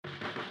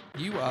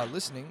You are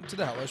listening to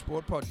the Hello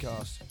Sport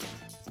Podcast.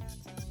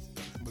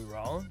 We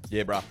rolling?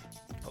 Yeah, bruh.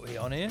 Are we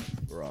on here?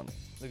 We're on.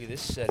 Look at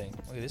this setting.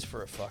 Look at this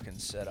for a fucking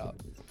setup.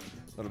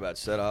 Not a bad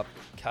setup.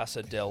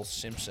 Casa del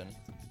Simpson.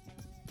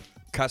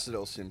 Casa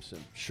del Simpson.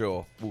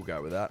 Sure, we'll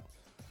go with that.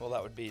 Well,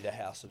 that would be the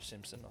House of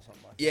Simpson or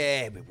something like that.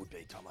 Yeah, it would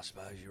be, Tom, I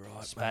suppose. You're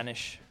right.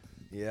 Spanish.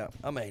 Mate. Yeah,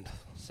 I mean,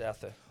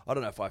 South of... I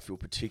don't know if I feel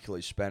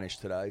particularly Spanish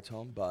today,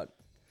 Tom, but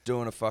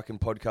doing a fucking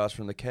podcast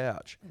from the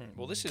couch.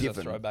 Well, this is a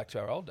throwback to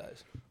our old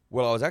days.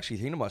 Well, I was actually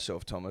thinking to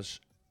myself, Thomas,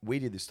 we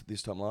did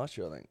this time last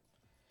year, I think.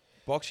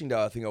 Boxing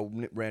Day, I think I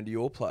nipped round to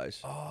your place.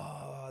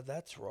 Oh,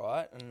 that's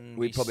right. And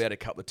We probably had a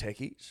couple of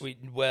techies.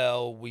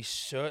 We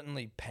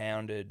certainly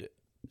pounded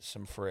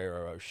some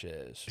Ferrero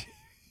Rochers.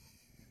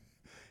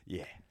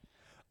 Yeah.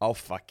 Oh,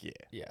 fuck yeah.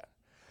 Yeah.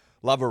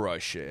 Love a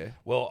Rocher.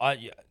 Well,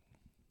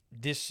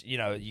 this,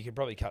 you could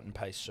probably cut and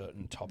paste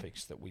certain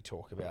topics that we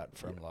talk about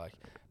from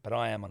but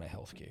I am on a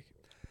health kick.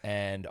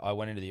 And I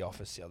went into the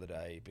office the other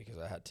day because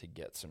I had to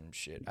get some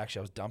shit. Actually,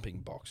 I was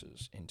dumping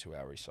boxes into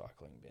our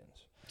recycling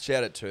bins.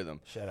 Shout out to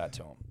them. Shout out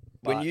to them.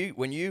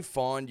 When you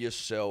find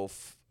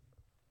yourself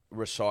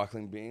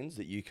recycling bins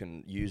that you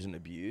can use and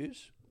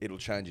abuse, it'll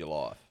change your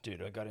life.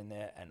 Dude, I got in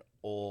there and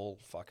all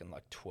fucking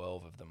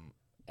 12 of them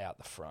out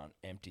the front,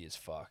 empty as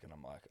fuck, and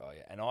I'm like, oh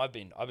yeah. And I've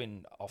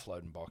been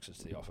offloading boxes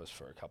to the office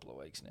for a couple of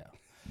weeks now.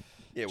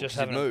 Yeah, just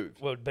having moved.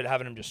 But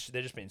having them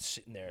they've just been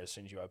sitting there as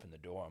soon as you open the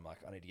door. I'm like,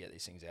 I need to get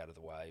these things out of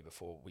the way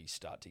before we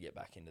start to get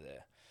back into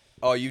there.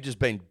 Oh, you've just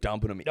been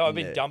dumping them No, I've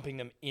been dumping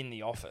them in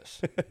the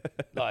office,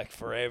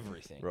 for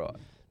everything. Right.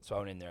 So I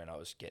went in there and I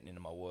was getting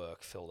into my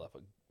work, filled up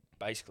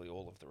basically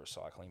all of the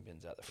recycling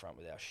bins out the front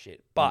with our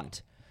shit.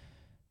 But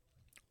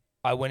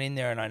I went in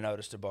there and I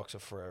noticed a box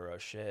of Ferrero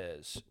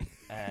Rochers.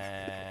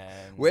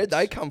 And where'd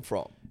they come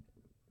from?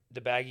 The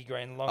baggy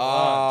green long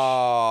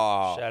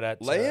lunch. Shout out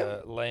to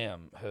Liam? Liam,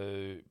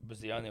 who was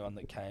the only one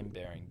that came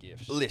bearing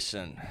gifts.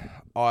 Listen,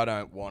 I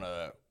don't want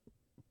to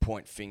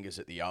point fingers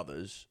at the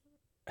others.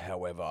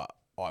 However,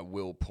 I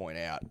will point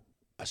out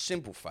a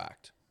simple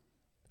fact.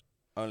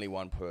 Only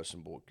one person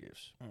bought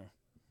gifts.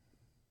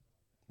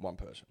 One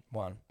person.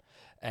 One.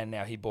 And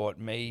now he bought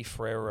me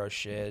Ferrero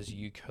Rochers,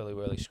 you Curly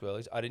Whirly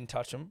Squirrelies. I didn't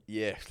touch them.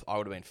 Yeah, I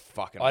would have been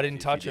fucking. I didn't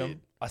touch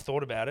them. I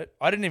thought about it.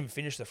 I didn't even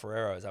finish the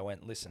Ferreros. I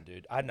went, listen,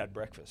 dude, I hadn't had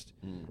breakfast.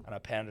 And I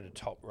pounded a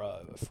top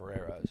row of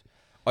Ferreros.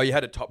 Oh, you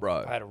had a top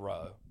row? I had a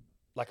row,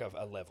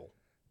 a level.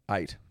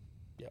 8.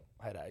 Yep,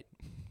 I had 8.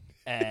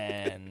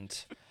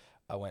 And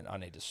I went, I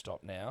need to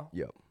stop now.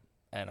 Yep.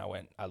 And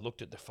I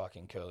looked at the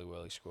fucking Curly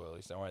Whirly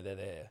Squirrelies. Don't worry, they're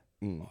there.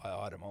 I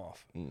eyed them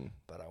off.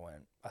 But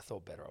I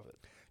thought better of it.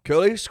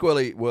 Curly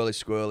Whirly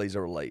Squirrelies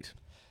are elite.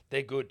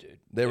 They're good, dude.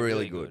 They're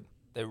really good.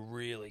 They're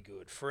really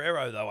good.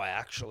 Ferrero, though, I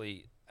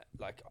actually...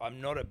 I'm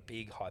not a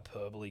big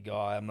hyperbole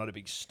guy. I'm not a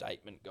big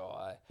statement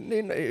guy.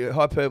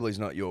 Hyperbole's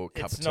not your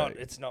cup of tea.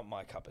 It's not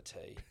my cup of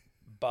tea.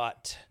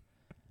 But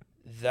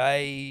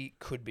they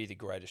could be the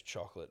greatest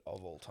chocolate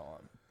of all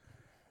time.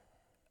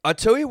 I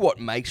tell you what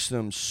makes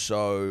them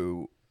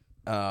so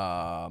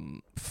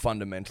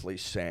fundamentally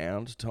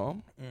sound,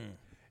 Tom,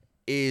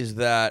 is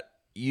that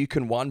you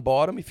can one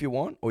bite them if you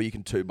want, or you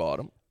can two bite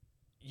them.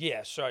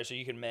 Yeah, so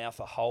you can mouth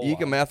a whole one. You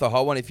can mouth a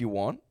whole one if you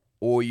want,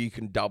 or you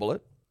can double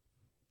it.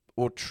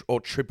 Or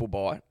triple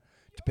bite,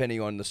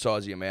 depending on the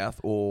size of your mouth.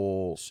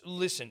 Or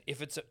listen,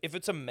 if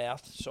it's a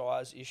mouth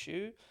size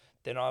issue,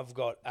 then I've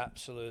got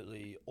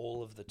absolutely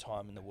all of the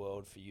time in the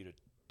world for you to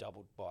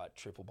double bite,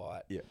 triple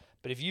bite. Yeah.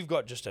 But if you've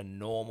got just a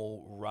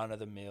normal run of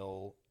the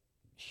mill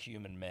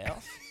human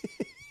mouth,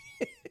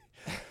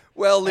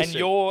 well, listen,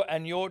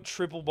 and your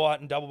triple bite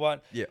and double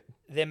bite, yeah,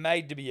 they're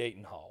made to be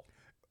eaten whole.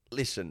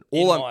 Listen,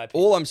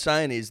 all I'm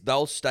saying is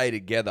they'll stay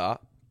together,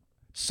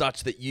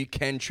 such that you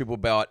can triple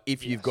bite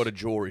if you've got a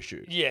jaw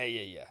issue. Yeah,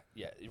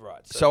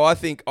 right. So I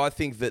think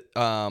that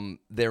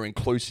they're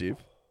inclusive.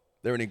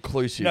 They're an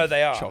inclusive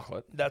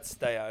chocolate.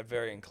 They are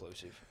very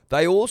inclusive.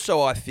 They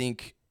also, I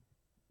think,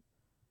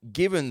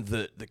 given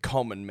the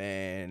common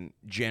man,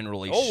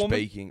 generally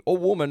speaking, or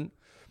woman,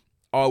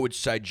 I would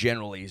say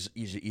generally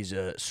is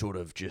a sort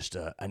of just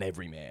an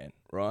everyman,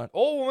 right?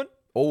 Or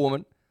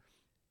woman.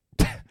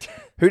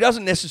 Who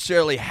doesn't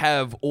necessarily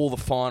have all the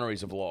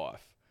fineries of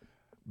life.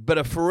 But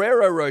a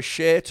Ferrero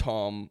Rocher,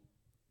 Tom,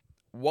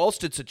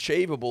 whilst it's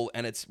achievable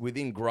and it's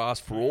within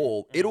grasp for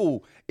all,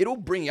 it'll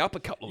bring you up a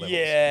couple of levels.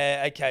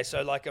 Yeah, okay.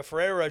 So a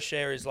Ferrero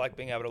Rocher is like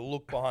being able to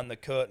look behind the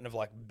curtain of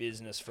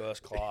business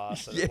first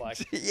class. And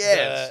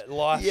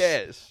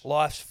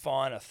life's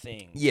finer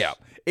things. Yeah,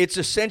 it's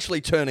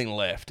essentially turning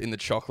left in the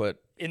chocolate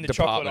department.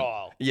 Chocolate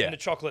aisle. Yeah. In the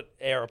chocolate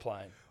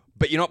aeroplane.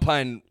 But you're not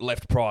paying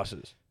left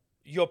prices.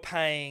 You're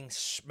paying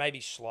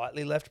maybe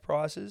slightly left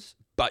prices.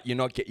 But you're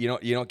not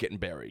getting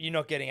buried. You're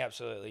not getting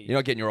absolutely... You're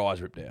not getting your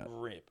eyes ripped out.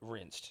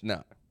 Rinsed.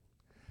 No.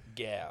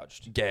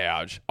 Gouged.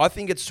 I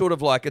think it's sort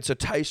of it's a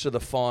taste of the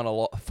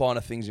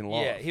finer things in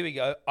life. Yeah, here we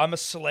go. I'm a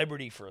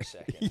celebrity for a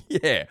second.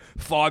 Yeah.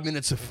 5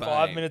 minutes of fame.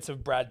 5 minutes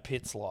of Brad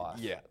Pitt's life.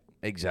 Yeah,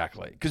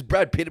 exactly. Because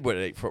Brad Pitt would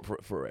eat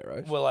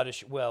Ferreros.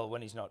 Well,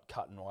 when he's not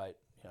cutting weight,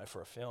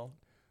 for a film.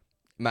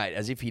 Mate,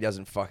 as if he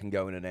doesn't fucking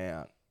go in and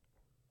out.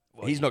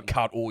 Well, He's not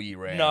cut all year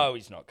round. No,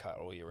 he's not cut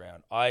all year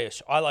round. I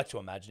like to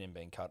imagine him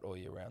being cut all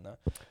year round, though.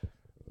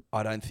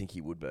 I don't think he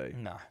would be.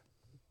 No.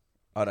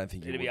 I don't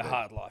think he would It'd be a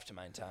hard life to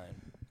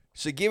maintain.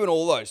 So given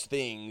all those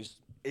things,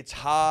 it's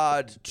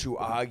hard to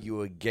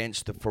argue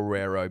against the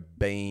Ferrero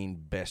being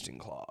best in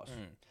class.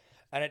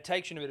 And it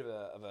takes you on a bit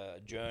of a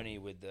journey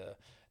with the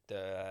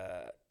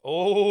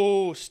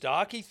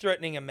Starkey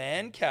threatening a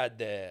man cad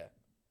there.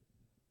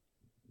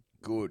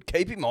 Good.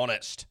 Keep him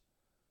honest.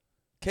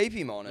 Keep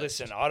him honest.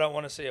 Listen, I don't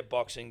want to see a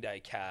Boxing Day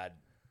cad.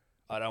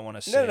 I don't want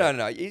to see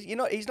No.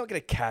 He's not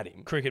going to cad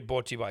him. Cricket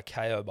brought to you by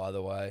KO, by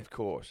the way. Of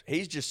course.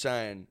 He's just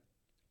saying,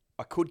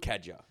 I could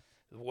cad you.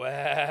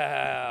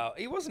 Wow.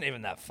 He wasn't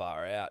even that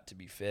far out, to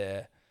be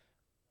fair.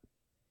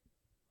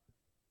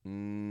 De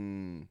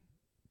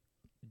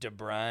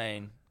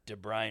Bruyne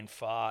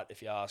fart,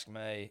 if you ask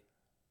me.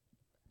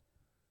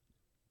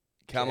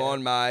 Come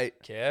on, mate.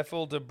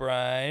 Careful, De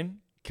Bruyne.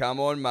 Come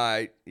on,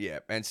 mate. Yeah,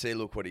 and see,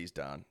 look what he's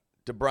done.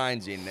 De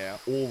Bruyne's in now,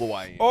 all the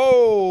way in.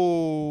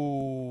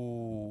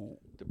 Oh!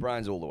 De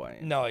Bruyne's all the way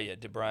in. No, yeah,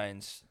 De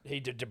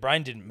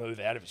Bruyne didn't move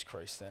out of his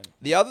crease then.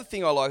 The other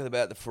thing I like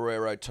about the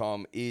Ferrero,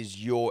 Tom,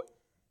 is you're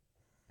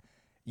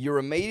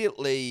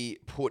immediately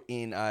put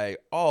in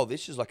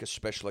this is like a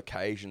special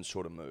occasion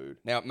sort of mood.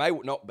 Now, it may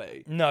not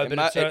be. No,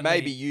 but it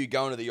may be you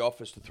going to the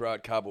office to throw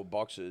out cardboard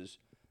boxes.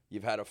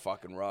 You've had a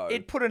fucking row.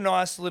 It put a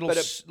nice little,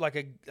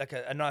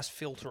 a nice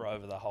filter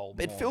over the whole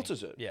morning. It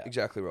filters it. Yeah.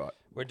 Exactly right.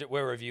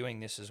 We're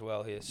reviewing this as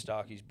well here.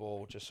 Starkey's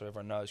ball, just so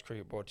everyone knows.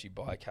 Cricket brought to you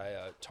by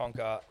KO.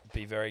 Tonka,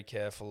 be very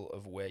careful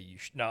of where you...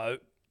 No.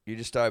 You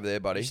just stay over there,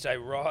 buddy. You stay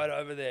right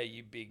over there,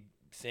 you big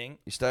thing.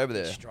 You stay over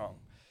there. You're strong.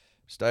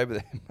 Stay over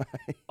there,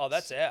 mate. Oh,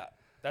 that's out.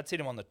 That's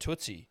hit him on the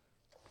tootsie.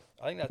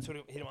 I think that's what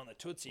hit him on the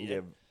tootsie. Yeah.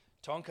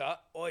 Tonka,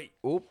 oi.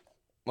 Oop.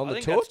 On the I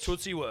think toots? that's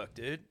tootsie work,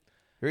 dude.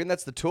 You reckon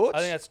that's the toots? I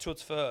think that's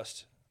toots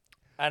first.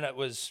 And it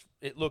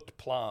looked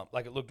plump,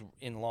 like it looked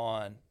in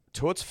line.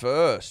 Toots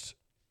first.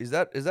 Is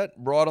that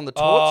right on the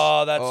toots?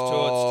 Oh, that's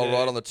toots, dude.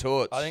 Right on the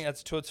toots. I think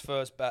that's toots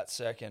first, bat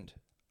second.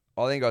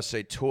 I think I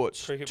see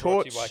toots. Cricket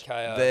brought to you by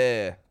KO.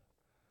 There.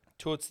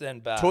 Toots then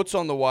bat. Toots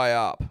on the way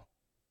up.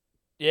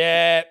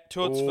 Yeah,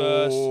 toots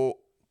first.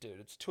 Dude,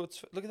 it's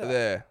toots. Look at that.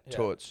 There, Yeah.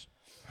 toots.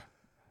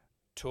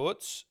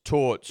 Toots?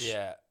 Toots.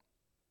 Yeah.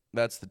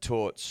 That's the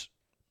toots.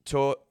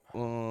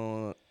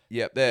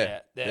 Yep,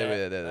 there.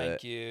 Yeah, There.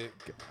 Thank you.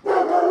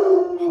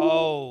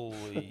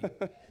 Holy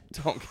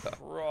Tonka.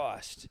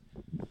 Christ.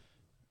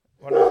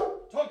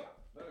 Tonka.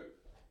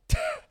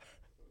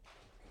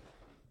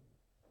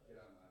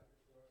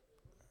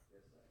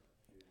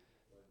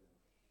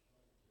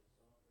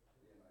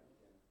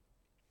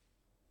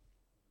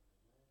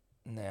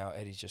 Now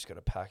Eddie's just got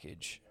a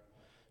package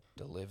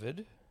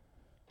delivered.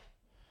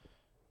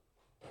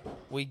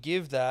 We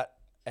give that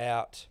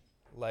out,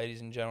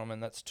 ladies and gentlemen.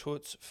 That's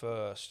toots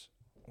first.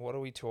 What are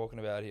we talking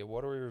about here?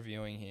 What are we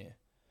reviewing here?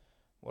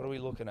 What are we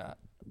looking at?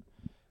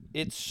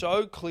 It's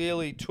so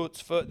clearly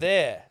toots first.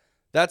 There.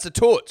 That's a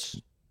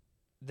toots.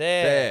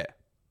 There.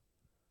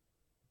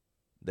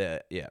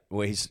 There. Yeah.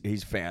 Well,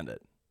 he's found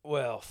it.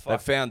 Well, They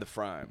fuck. found the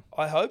frame.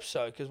 I hope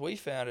so, because we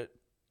found it.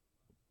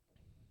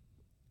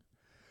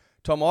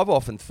 Tom, I've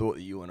often thought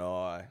that you and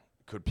I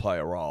could play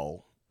a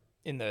role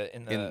In the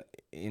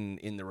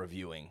in the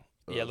reviewing.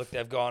 yeah, of look,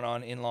 they've gone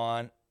on in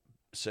line.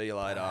 See you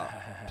later.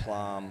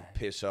 Plum,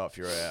 piss off,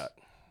 you're out.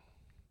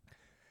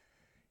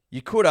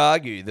 You could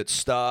argue that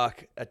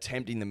Stark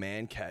attempting the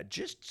man cat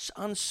just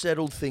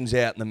unsettled things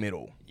out in the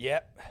middle.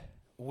 Yep.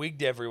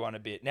 Wigged everyone a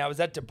bit. Now, was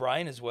that De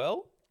Bruyne as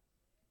well?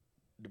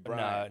 De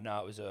Bruyne.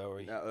 No, it was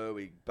Irwi. No,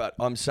 Irwi. But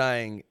I'm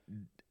saying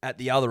at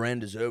the other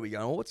end is Irwi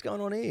going, what's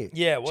going on here?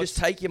 Yeah. Just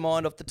take your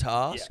mind off the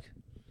task.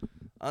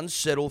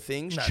 Unsettle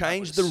things. No,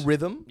 change that was- the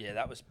rhythm. Yeah,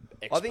 that was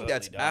I think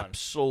that's done.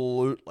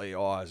 absolutely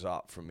eyes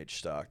up from Mitch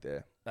Stark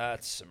there.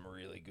 That's some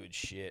really good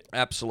shit.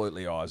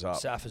 Absolutely eyes up.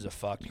 Saffers are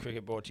fucked.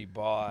 Cricket brought to you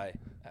by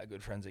our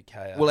good friends at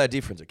KO. Well, our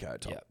dear friends at KO,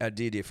 Tom. Yep. Our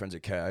dear friends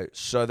at KO.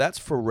 So that's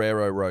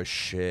Ferrero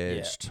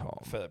Rocher's, Yeah, Tom.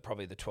 for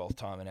probably the 12th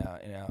time in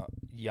our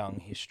young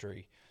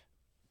history.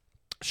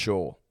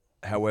 Sure.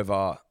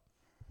 However,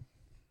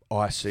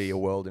 I see a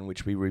world in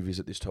which we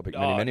revisit this topic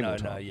many more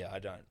times. No, yeah, I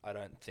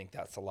don't think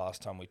that's the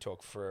last time we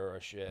talk Ferrero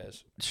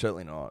Rochers.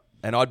 Certainly not.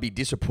 And I'd be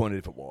disappointed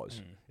if it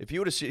was. Mm. If you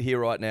were to sit here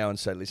right now and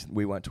say, listen,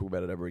 we won't talk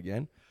about it ever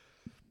again,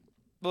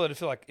 Well, it'd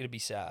feel like it'd be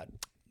sad.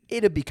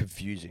 it'd be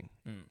confusing.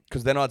 Mm.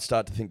 Because then I'd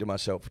start to think to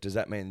myself, does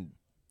that mean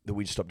that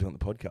we just stop doing the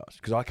podcast?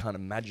 Because I can't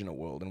imagine a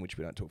world in which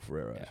we don't talk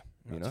Ferrero. Yeah,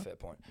 you that's know? a fair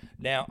point.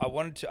 Now,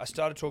 I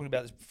started talking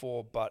about this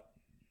before, but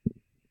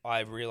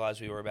I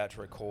realised we were about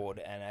to record,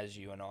 and as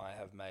you and I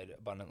have made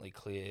abundantly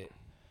clear,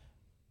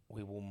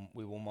 we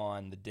will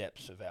mine the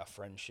depths of our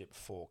friendship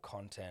for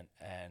content,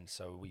 and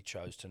so we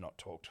chose to not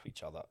talk to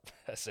each other,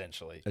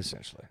 essentially,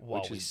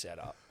 while we set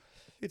up.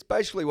 It's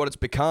basically what it's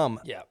become.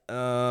 Yeah.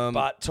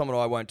 But Tom and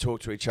I won't talk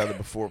to each other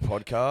before a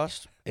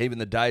podcast, even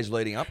the days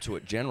leading up to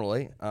it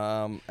generally.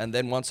 And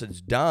then once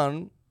it's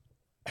done,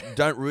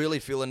 don't really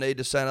feel a need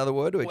to say another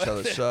word to each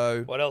other.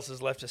 So What else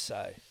is left to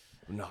say?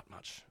 Not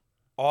much.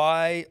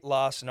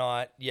 Last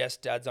night, yes,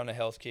 Dad's on a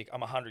health kick.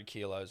 I'm 100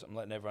 kilos. I'm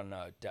letting everyone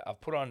know.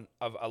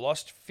 I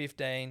lost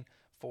 15,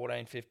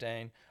 14,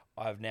 15.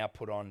 I've now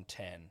put on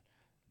 10.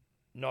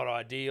 Not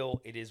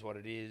ideal. It is what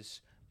it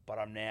is. But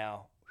I'm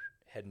now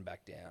heading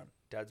back down.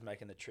 Dad's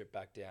making the trip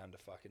back down to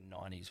fucking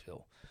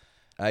 90'sville.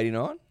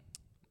 89?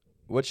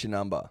 What's your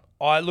number?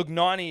 I look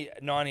 90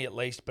 at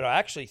least, but I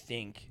actually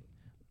think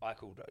I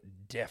could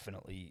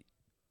definitely,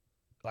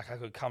 I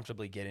could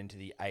comfortably get into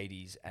the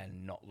 80s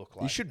and not look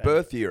like... You should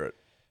birth year it.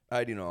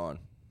 89.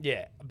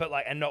 Yeah, but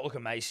and not look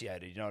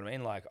emaciated, you know what I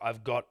mean? Like,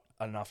 I've got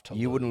enough to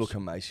lose. You wouldn't look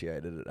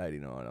emaciated at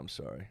 89, I'm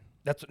sorry.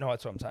 That's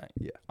what I'm saying.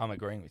 Yeah. I'm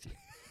agreeing with you.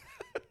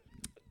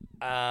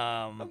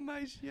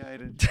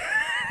 Emaciated.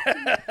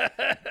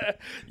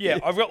 Yeah,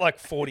 I've got like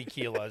 40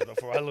 kilos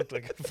before I looked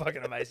like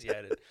fucking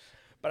emaciated.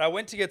 But I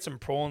went to get some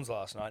prawns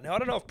last night. Now, I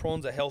don't know if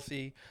prawns are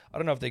healthy. I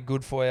don't know if they're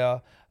good for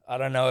you. I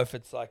don't know if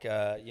it's like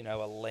a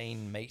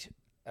lean meat,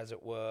 as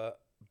it were.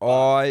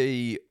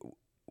 I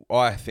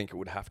think it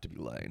would have to be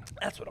lean.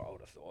 That's what I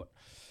would have thought.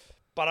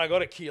 But I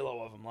got a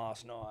kilo of them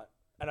last night,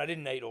 and I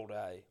didn't eat all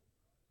day.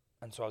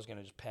 And so I was going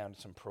to just pound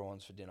some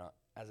prawns for dinner.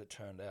 As it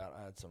turned out,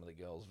 I had some of the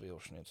girls' veal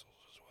schnitzels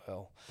as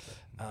well,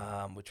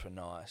 which were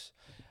nice.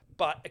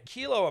 But a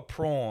kilo of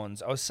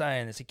prawns, I was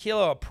saying, it's a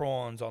kilo of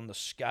prawns on the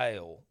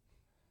scale,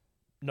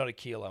 not a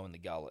kilo in the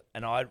gullet.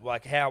 And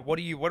what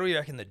do you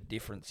reckon the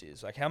difference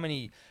is? Like, how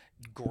many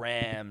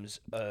grams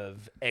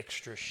of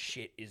extra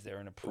shit is there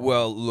in a prawn?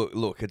 Well,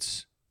 look,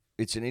 it's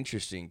an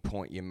interesting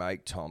point you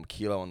make, Tom.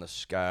 Kilo on the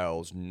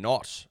scales,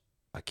 not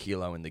a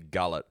kilo in the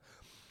gullet.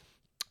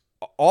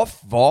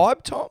 Off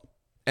vibe, Tom,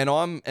 and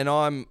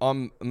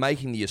I'm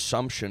making the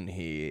assumption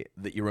here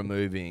that you're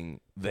removing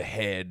the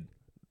head,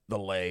 the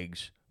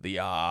legs, the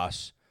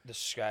ass, the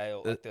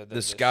scale,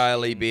 the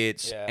scaly skin,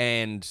 bits, yeah.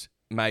 and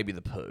maybe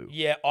the poo.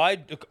 Yeah, I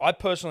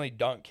personally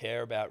don't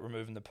care about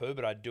removing the poo,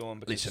 but I do them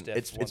because Listen,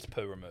 Steph wants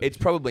poo removed. It's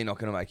probably not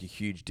going to make a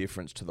huge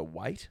difference to the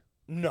weight.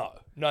 No,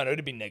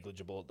 it'd be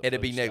negligible.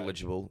 It'd be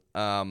negligible.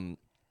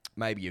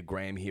 Maybe a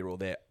gram here or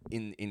there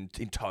in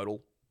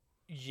total.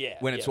 Yeah.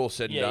 When it's all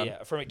said and done.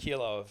 Yeah, from a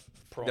kilo of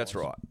prawns. That's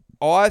right.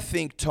 I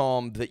think,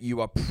 Tom, that you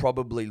are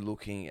probably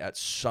looking at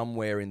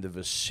somewhere in the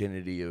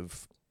vicinity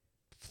of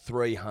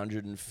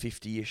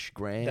 350-ish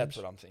grams. That's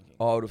what I'm thinking.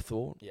 I would have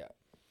thought. Yeah.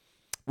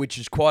 Which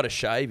is quite a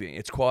shaving.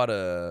 It's quite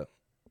a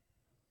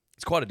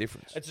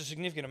difference. It's a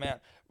significant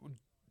amount.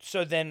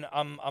 So then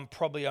I'm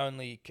probably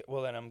only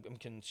I'm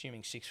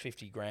consuming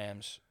 650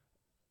 grams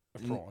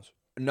of prawns.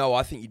 No,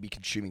 I think you'd be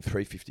consuming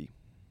 350.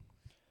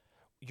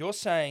 You're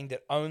saying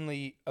that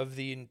only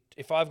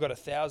if I've got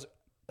 1,000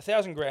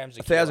 grams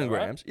of 1,000 kilo,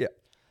 grams, right? yeah.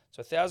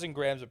 So 1,000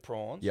 grams of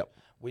prawns. Yep.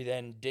 We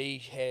then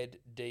de-head,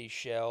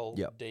 de-shell,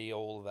 Yep.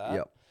 all of that.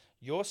 Yep.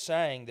 You're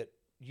saying that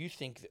you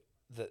think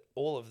that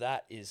all of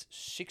that is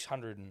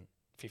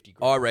 650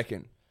 grams. I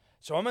reckon.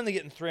 So I'm only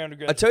getting 300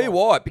 grams. I tell you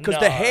why, because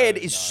the head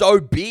is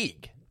so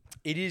big.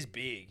 It is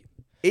big.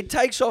 It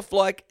takes off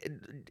like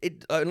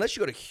unless you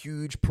got a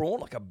huge prawn,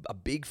 like a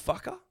big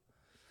fucker.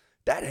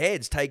 That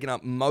head's taking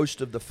up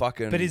most of the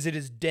fucking... But is it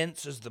as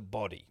dense as the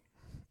body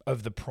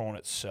of the prawn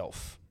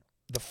itself?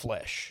 The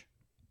flesh?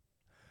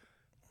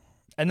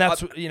 And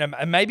that's,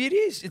 and maybe it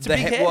is. It's a big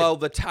head. Well,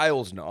 the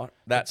tail's not.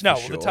 That's for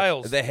sure. The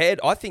tail's... The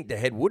head, I think the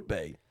head would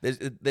be.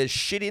 There's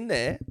shit in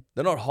there.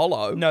 They're not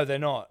hollow. No, they're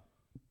not.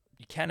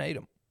 You can eat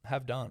them.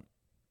 Have done.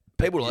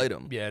 People eat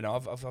them. Yeah, no,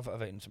 I've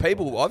eaten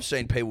some. I've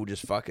seen people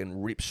just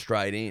fucking rip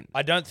straight in.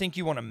 I don't think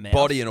you want to mouth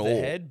body and the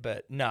all head,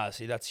 but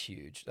see, that's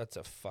huge. That's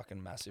a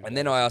fucking massive. And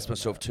then I asked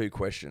myself two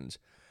questions: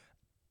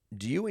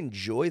 do you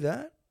enjoy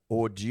that,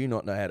 or do you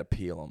not know how to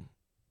peel them?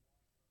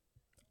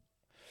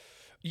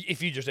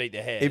 If you just eat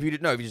the head, if you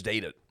just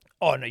eat it.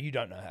 Oh no, you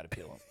don't know how to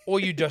peel them, or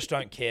you just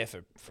don't care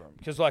for them.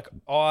 Because like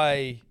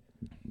I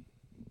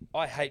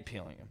hate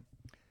peeling them,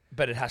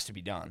 but it has to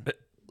be done. But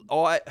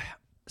I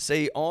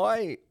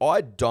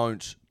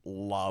don't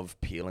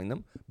love peeling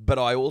them, but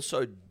I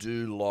also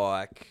do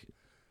like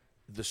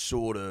the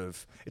sort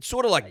of... It's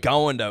sort of like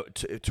going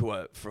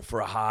for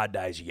a hard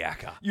day's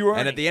yakka.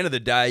 And at the end of the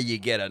day, you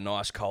get a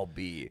nice cold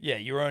beer. Yeah,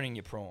 you're earning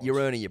your prawns. You're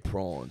earning your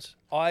prawns.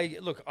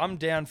 I'm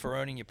down for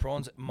earning your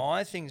prawns.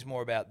 My thing's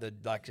more about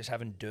just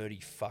having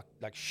dirty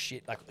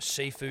shit, like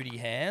seafoody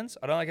hands.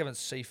 I don't like having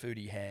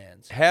seafoody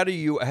hands. How do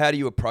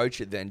you approach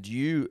it then? Do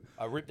you...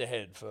 I rip the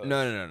head first.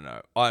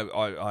 No.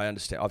 I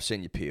understand. I've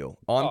seen you peel.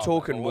 I'm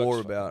talking more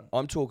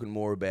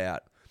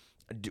about...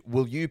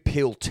 Will you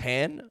peel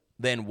 10,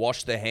 then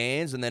wash the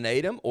hands and then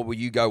eat them, or will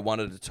you go one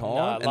at a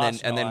time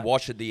and then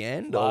wash at the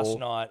end? Last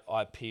night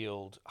I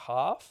peeled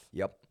half.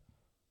 Yep.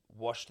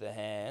 Washed the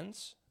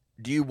hands.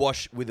 Do you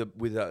wash with a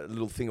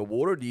little thing of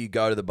water, or do you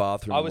go to the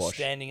bathroom and wash? I was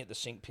standing at the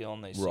sink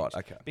peeling these things. Right,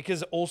 okay.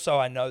 Because also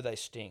I know they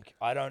stink.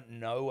 I don't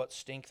know what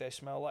stink they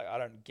smell like. I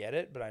don't get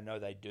it, but I know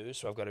they do,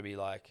 so I've got to be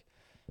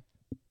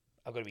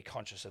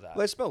conscious of that.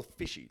 Well, they smell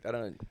fishy. They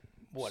don't...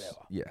 Whatever.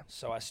 Yeah.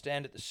 So I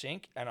stand at the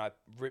sink and I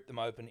rip them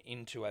open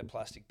into a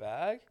plastic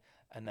bag,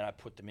 and then I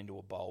put them into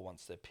a bowl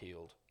once they're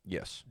peeled.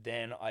 Yes.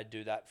 Then I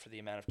do that for the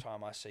amount of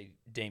time I see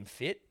deem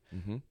fit.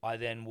 Mm-hmm. I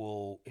then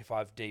will, if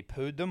I've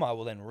de-pooed them, I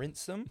will then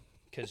rinse them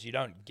because you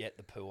don't get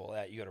the poo all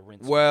out. You got to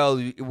rinse Well.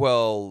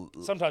 them.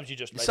 Sometimes you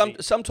just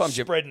Sometimes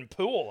you spread and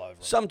poo all over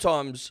them.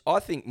 Sometimes, I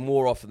think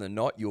more often than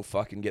not, you'll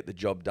fucking get the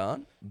job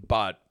done,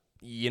 but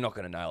you're not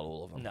going to nail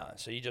all of them. No,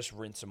 so you just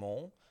rinse them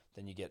all,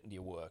 then you get into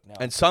your work. Now,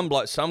 And some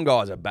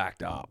guys are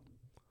backed up.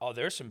 oh,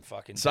 there's some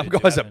fucking Some dudes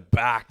who guys are haven't-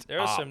 backed There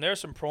up. are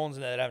some prawns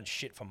in there that haven't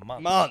shit for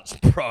months. Months,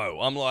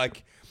 bro. I'm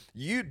like,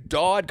 you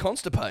died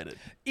constipated.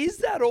 Is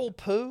that all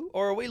poo,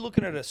 or are we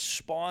looking at a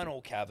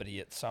spinal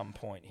cavity at some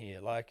point here?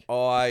 Like,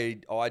 I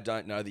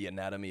don't know the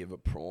anatomy of a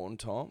prawn,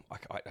 Tom.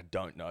 I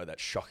don't know that,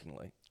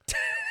 shockingly.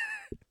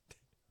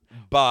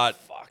 But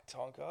fuck,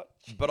 Tonka,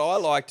 I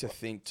like to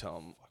think,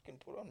 Tom, fucking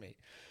put on me.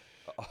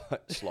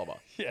 slobber.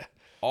 Yeah.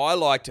 I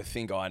like to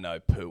think I know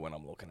poo when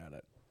I'm looking at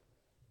it.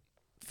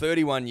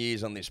 31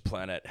 years on this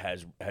planet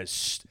has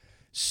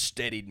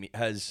steadied me,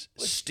 has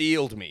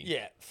steeled me.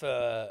 Yeah,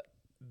 for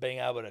being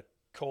able to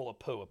call a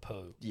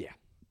poo. Yeah.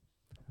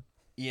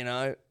 You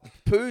know,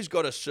 poo's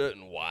got a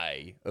certain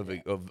way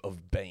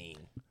of being.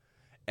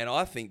 And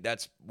I think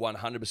that's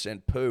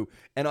 100% poo.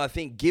 And I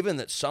think given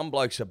that some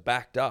blokes are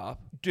backed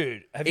up,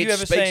 Dude, have you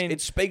ever seen...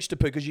 It speaks to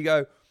poo because you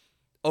go,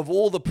 of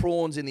all the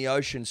prawns in the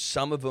ocean,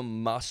 some of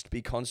them must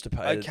be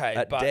constipated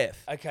at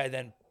death. Okay,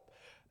 then,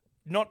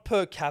 not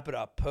per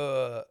capita,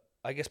 per,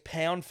 I guess,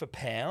 pound for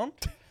pound,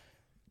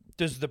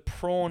 does the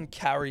prawn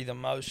carry the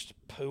most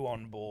poo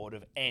on board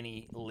of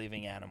any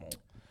living animal?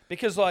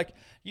 Because, like,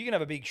 you can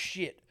have a big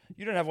shit.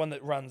 You don't have one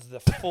that runs the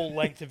full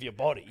length of your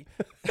body.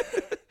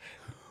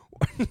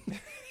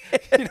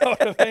 You know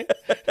what I mean?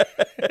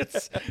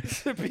 It's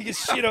the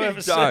biggest shit I've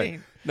ever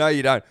seen. No,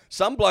 you don't.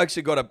 Some blokes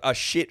have got a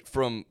shit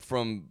from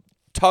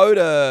toe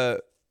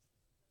to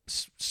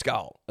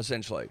skull,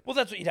 essentially. Well,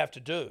 that's what you'd have to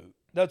do.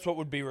 That's what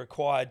would be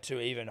required to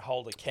even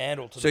hold a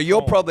candle to So the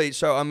you're prawn. probably,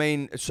 so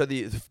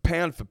the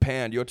pound for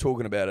pound, you're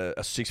talking about a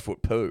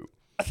 6-foot poo.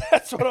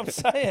 That's what I'm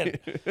saying.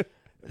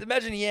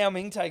 Imagine Yao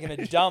Ming taking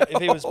a dump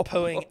if he was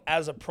pooing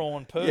as a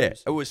prawn poos. Yeah,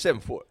 it was 7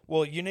 foot.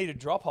 Well, you need a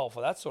drop hole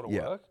for that sort of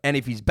work. And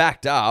if he's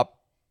backed up,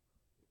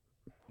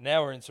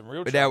 Now we're in some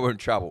real but trouble. now we're in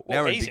trouble. Well,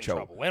 now we're in he's big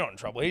trouble. We're not in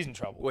trouble. He's in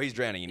trouble. Well, he's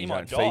drowning in He his own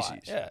might die.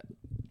 feces. Yeah.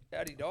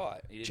 How'd he die?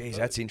 He didn't Jeez, poo.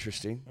 that's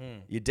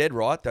interesting. You're dead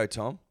right, though,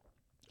 Tom.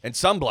 And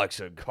some blokes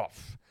are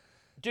cough.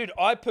 Dude,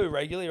 I poo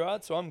regularly,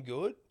 right? So I'm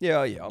good.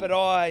 Yeah, yeah. But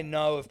I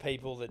know of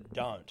people that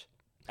don't.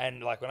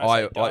 And like when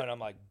I say don't, I'm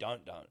like,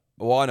 don't.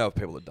 Well, I know of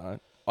people that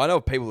don't. I know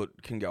of people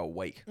that can go a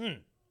week.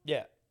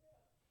 Yeah.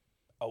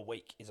 A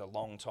week is a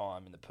long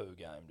time in the poo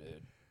game,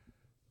 dude.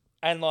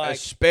 And like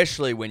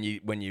Especially when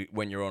you're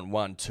on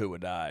 1-2 a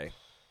day.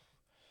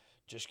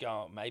 just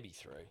go maybe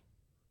 3.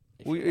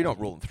 Well, you're not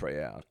ruling 3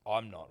 out.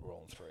 I'm not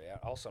ruling 3 out.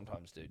 I'll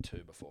sometimes do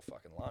 2 before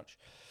fucking lunch.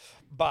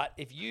 But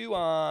if you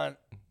aren't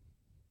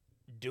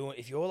doing,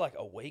 if you're like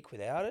a week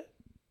without it,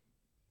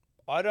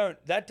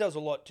 that does a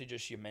lot to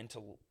just your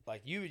mental,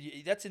 like you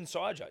that's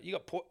inside you. You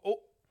got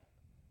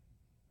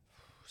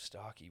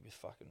Starkey with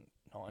fucking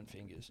 9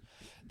 fingers.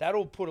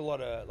 That'll put a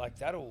lot of, like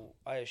that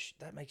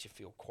makes you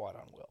feel quite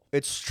unwell.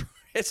 It's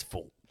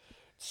stressful.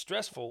 It's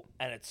stressful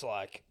and it's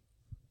like,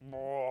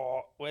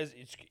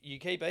 you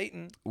keep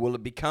eating. Well,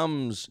 it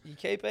becomes... You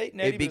keep eating,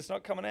 Eddie, but it's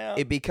not coming out.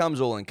 It becomes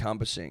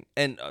all-encompassing.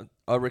 And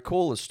I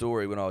recall a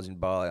story when I was in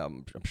Bali.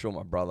 I'm sure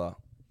my brother...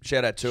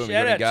 Shout out to him.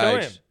 Shout he got out to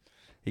engaged. him.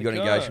 He got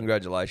engaged.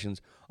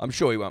 Congratulations. I'm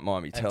sure he won't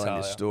mind me telling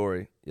this Talia.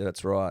 story. Yeah,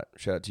 that's right.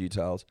 Shout out to you,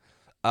 Tales.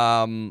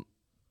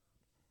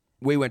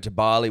 We went to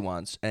Bali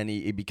once, and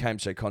he became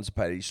so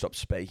constipated he stopped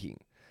speaking.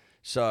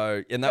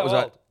 So, and that How was...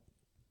 old?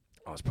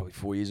 I was probably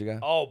 4 years ago.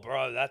 Oh,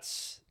 bro,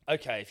 that's...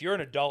 Okay, if you're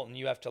an adult and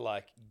you have to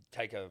like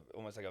take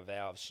almost like a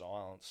vow of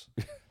silence.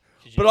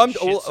 But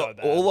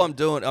all I'm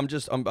doing,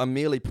 I'm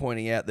merely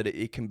pointing out that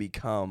it can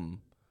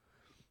become...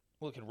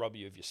 Well, it can rob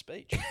you of your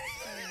speech.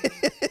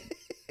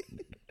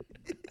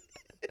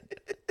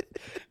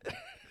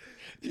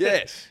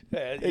 Yes, Yeah,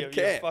 it your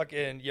can.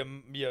 fucking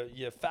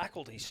your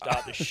faculties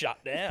start to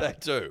shut down. They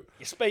do.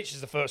 Your speech is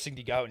the first thing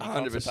to go, and you're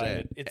 100%.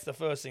 constipated. It's the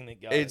first thing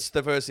that goes. It's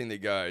the first thing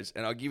that goes,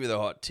 and I'll give you the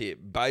hot tip.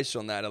 Based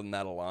on that and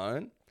that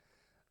alone,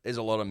 there's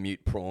a lot of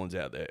mute prawns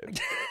out there.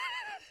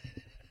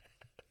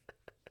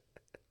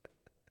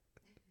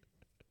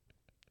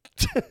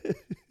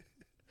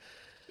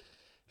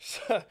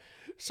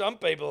 Some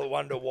people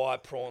wonder why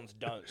prawns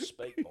don't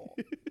speak more.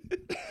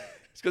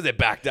 It's because they're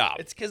backed up.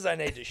 It's because they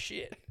need to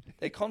shit.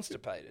 They're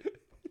constipated.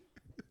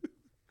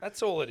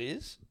 That's all it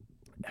is.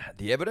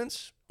 The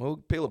evidence? Well,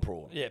 peel a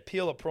prawn. Yeah,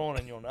 peel a prawn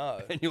and you'll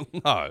know. And you'll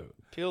know.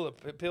 Peel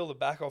the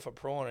back off a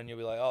prawn and you'll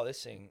be like, oh,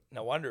 this thing,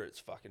 no wonder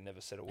it's fucking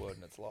never said a word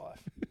in its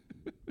life.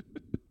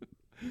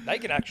 They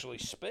can actually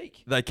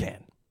speak. They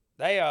can.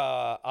 They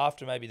are,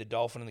 after maybe the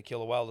dolphin and the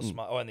killer whale,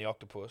 and the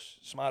octopus,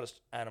 smartest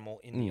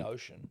animal in the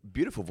ocean.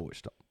 Beautiful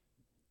voice, Tom.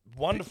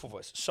 Wonderful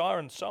voice.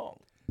 Siren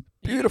song.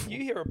 Beautiful.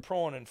 You hear a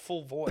prawn in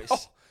full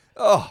voice.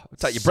 Oh,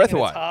 take your breath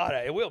singing away. its heart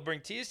out. It will bring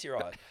tears to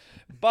your eyes.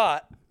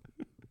 But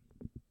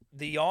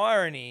the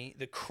irony,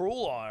 the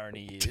cruel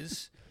irony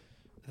is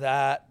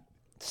that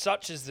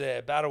such as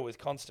their battle with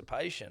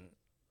constipation,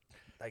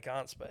 they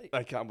can't speak.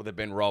 They can't. Well, they've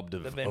been robbed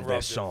of, They've been of robbed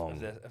their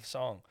song, of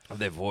song. of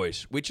their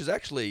voice, which is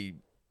actually,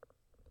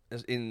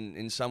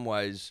 in some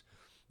ways,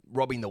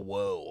 robbing the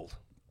world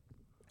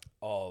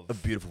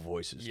Of beautiful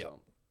voices. Yep.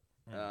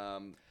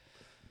 Tom.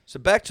 So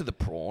back to the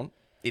prawn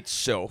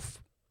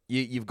itself.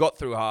 You've got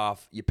through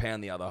half. You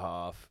pound the other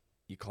half.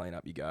 You clean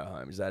up. You go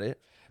home. Is that it?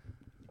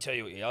 tell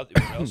you what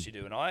else you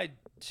do, and I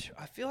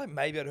feel like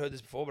maybe I'd heard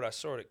this before, but I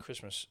saw it at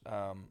Christmas.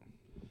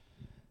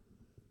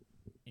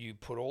 You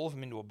put all of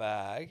them into a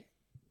bag,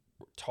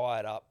 tie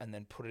it up, and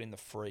then put it in the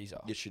freezer.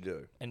 Yes, you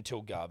do.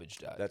 Until garbage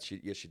day.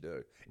 Yes, you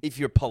do. If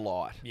you're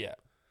polite. Yeah.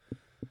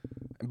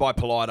 And by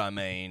polite, I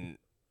mean,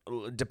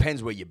 it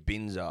depends where your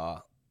bins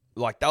are.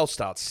 Like, they'll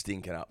start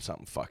stinking up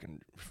something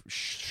fucking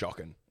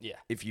shocking. Yeah.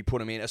 If you put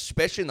them in,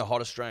 especially in the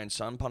hot Australian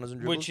sun, punters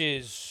and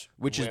dribblers.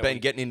 Which has been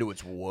getting into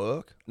its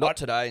work. Not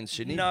today in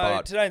Sydney,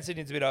 but... today in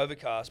Sydney it's a bit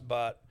overcast,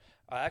 but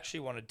I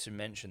actually wanted to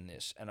mention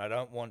this, and I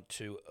don't want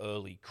to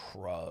early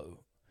crow,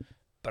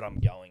 but I'm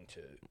going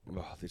to.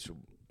 Oh,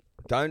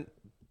 don't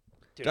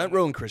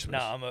ruin Christmas.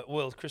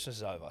 No, Christmas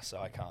is over, so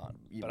I can't.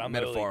 But I'm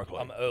metaphorically.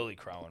 I'm early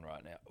crowing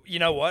right now. You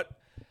know what?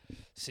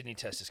 Sydney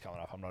test is coming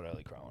up. I'm not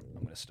early crowing.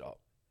 I'm going to stop.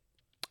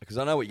 Because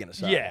I know what you're going to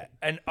say. Yeah,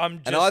 and I'm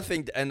just... And I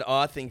think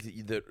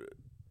that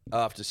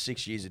after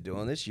 6 years of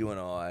doing this, you and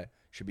I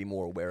should be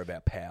more aware of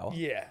our power.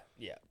 Yeah.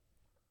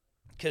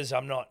 Because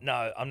I'm not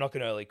going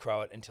to early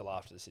crow it until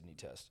after the Sydney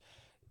test.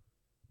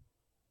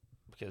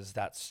 Because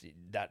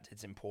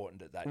it's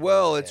important that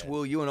Well, goes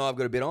ahead. you and I have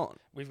got a bit on.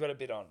 We've got a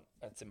bit on.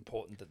 It's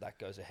important that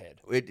goes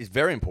ahead. It is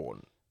very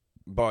important,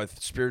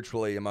 both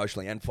spiritually,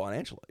 emotionally, and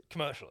financially.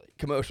 Commercially,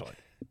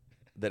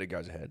 that it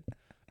goes ahead.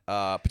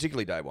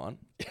 Particularly day one.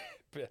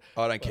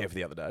 I don't care for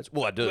the other days.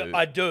 Well, I do. Well,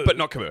 I do. But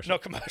not commercially.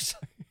 Not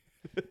commercially.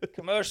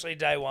 Commercially,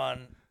 day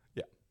one.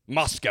 Yeah.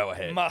 Must go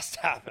ahead. Must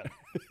happen.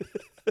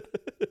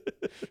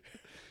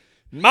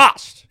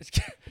 Must.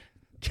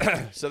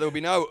 So there will be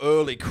no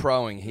early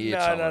crowing here,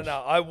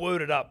 No. I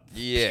wooed it up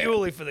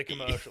purely for the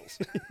commercials.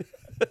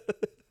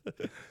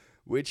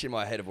 Which in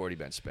my head have already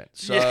been spent.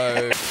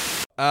 So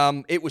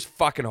it was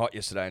fucking hot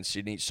yesterday in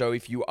Sydney. So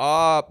if you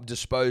are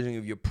disposing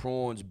of your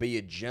prawns, be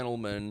a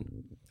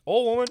gentleman.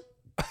 Or woman.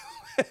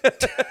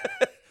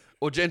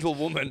 Or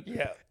gentlewoman.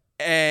 Yeah.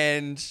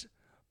 And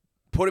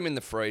put them in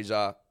the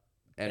freezer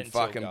and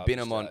Until fucking bin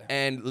them on. day.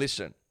 And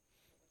listen,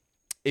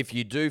 if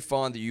you do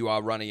find that you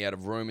are running out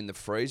of room in the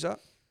freezer,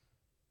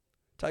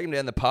 take them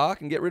down the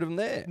park and get rid of them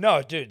there.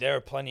 No, dude, there are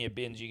plenty of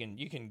bins.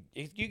 You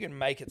can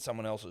make it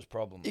someone else's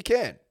problem. You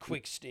can.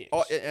 Quick sticks.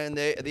 Oh, and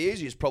the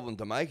easiest problem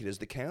to make it is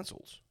the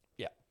councils.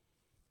 Yeah.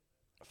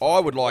 I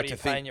would like What are to you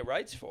think... paying your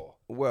rates for?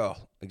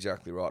 Well,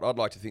 exactly right. I'd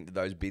like to think that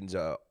those bins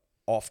are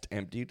oft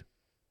emptied,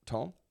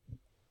 Tom.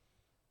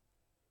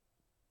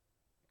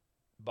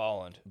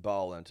 Boland.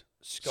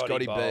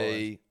 Scotty Boland.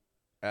 B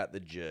at the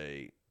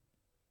G.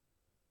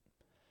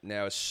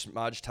 Now, is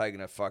Smudge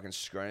taking a fucking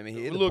screamer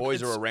here? The Look,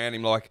 boys are around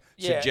him,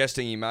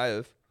 suggesting he may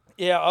have.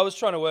 Yeah, I was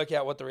trying to work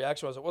out what the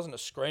reaction was. It wasn't a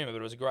screamer, but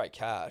it was a great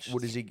cash. Well,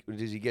 does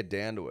he get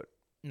down to it?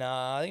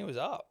 Nah, I think it was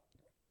up.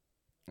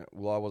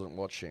 Well, I wasn't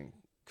watching.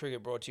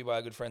 Cricket brought to you by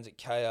our good friends at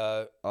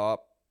KO.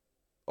 Up.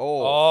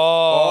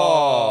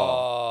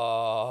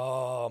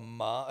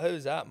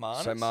 Who's that,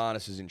 Marnus? So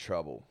Marnus is in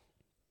trouble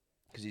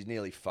because he's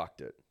nearly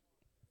fucked it.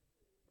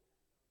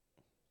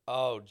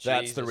 Oh, Jesus.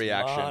 That's the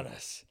reaction.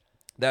 Marnus.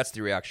 That's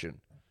the reaction.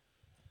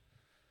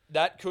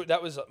 That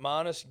was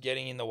Marnus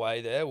getting in the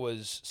way there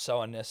was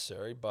so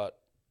unnecessary, but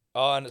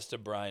and it's De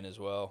Bruyne as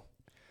well.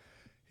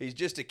 He's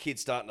just a kid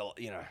starting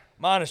to,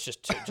 Marnus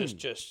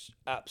just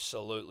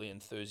absolutely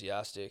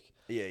enthusiastic.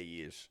 Yeah,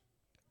 he is.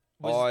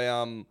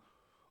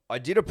 I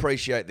did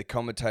appreciate the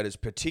commentators,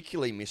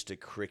 particularly Mr.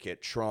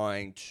 Cricket,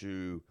 trying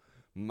to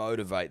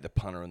motivate the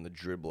punter and the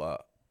dribbler,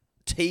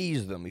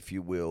 tease them, if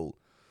you will,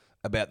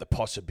 about the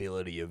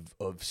possibility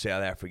of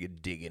South Africa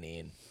digging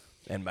in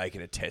and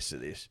making a test of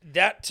this.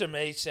 That, to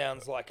me,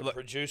 sounds like a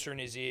producer in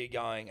his ear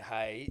going,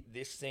 hey,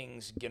 this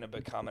thing's going to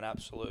become an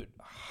absolute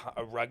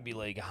a rugby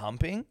league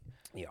humping.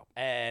 Yeah.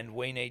 And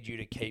we need you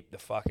to keep the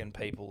fucking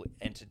people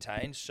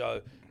entertained.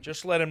 So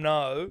just let them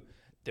know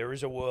there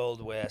is a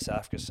world where South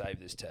Africa saved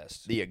this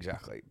test. Yeah,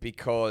 exactly.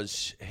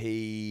 Because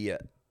he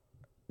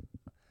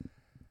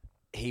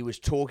was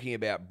talking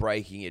about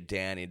breaking it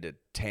down into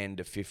 10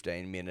 to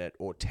 15 minute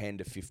or 10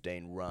 to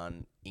 15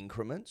 run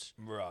increments.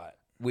 Right.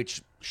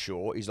 Which,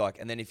 sure, he's like,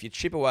 and then if you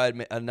chip away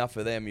enough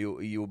of them,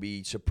 you'll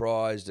be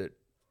surprised at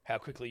how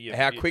quickly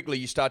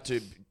you start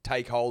to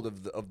take hold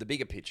of the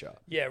bigger picture.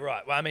 Yeah,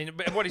 right. Well, I mean,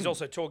 but what he's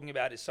also talking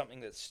about is something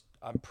that's,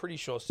 I'm pretty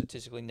sure,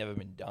 statistically never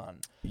been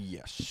done.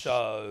 Yes.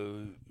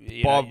 So,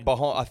 behind,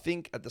 I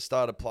think at the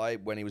start of play,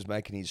 when he was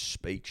making his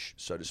speech,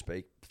 so to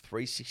speak,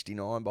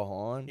 369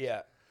 behind.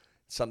 Yeah.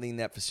 Something in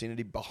that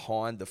vicinity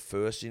behind the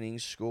first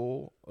innings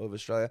score of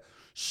Australia.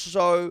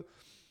 So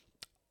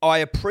I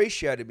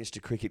appreciated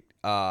Mr. Cricket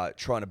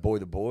trying to buoy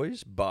the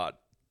boys, but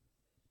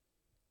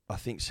I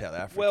think South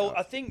Africa... Well,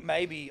 I think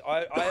maybe...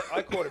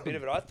 I caught a bit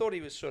of it. I thought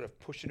he was sort of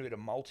pushing a bit of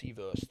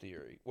multiverse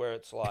theory, where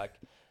it's like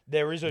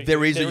there is a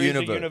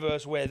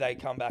universe where they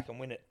come back and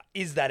win it.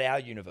 Is that our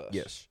universe?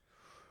 Yes.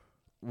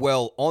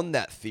 Well, on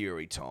that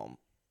theory, Tom,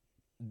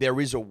 there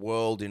is a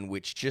world in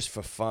which, just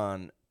for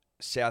fun,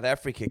 South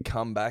Africa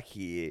come back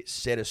here,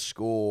 set a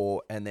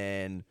score, and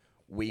then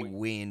we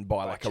win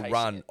by like a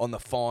run it. on the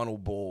final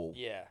ball.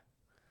 Yeah.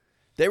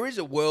 There is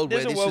a world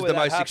where this is the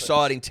most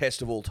exciting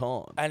test of all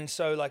time. And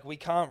so, like, we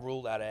can't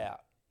rule that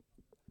out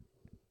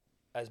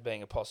as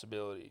being a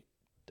possibility.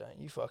 Don't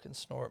you fucking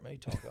snore at me,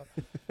 Tonka.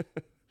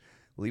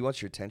 Well, he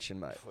wants your attention,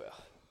 mate.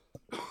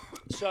 Well,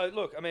 so,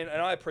 look, I mean,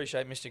 and I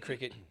appreciate Mr.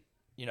 Cricket,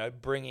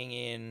 bringing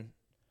in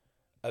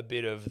a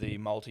bit of the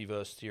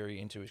multiverse theory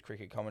into his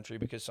cricket commentary,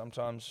 because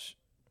sometimes,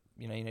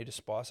 you need to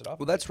spice it up.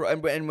 Well, that's right.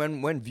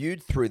 And when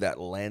viewed through that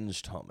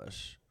lens,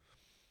 Thomas,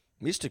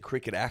 Mr.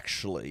 Cricket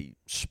actually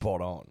spot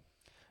on.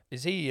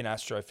 Is he an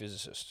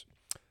astrophysicist?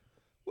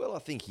 Well, I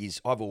think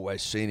I've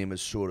always seen him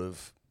as sort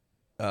of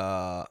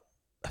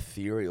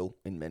ethereal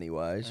in many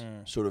ways.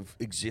 Sort of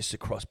exists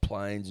across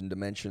planes and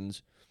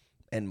dimensions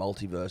and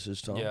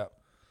multiverses, Tom. Yeah.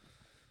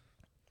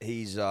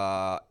 He's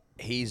a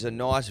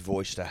nice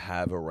voice to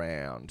have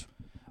around.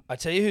 I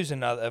tell you who's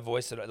a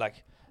voice that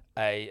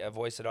a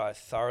voice that I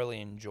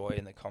thoroughly enjoy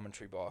in the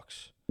commentary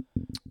box.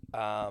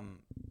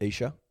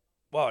 Isha?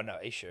 Well, no,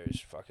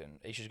 Isha's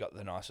got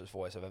the nicest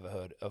voice I've ever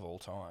heard of all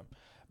time.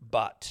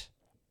 But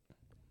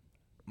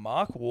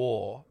Mark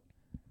Waugh,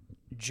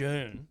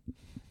 June,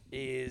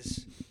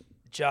 is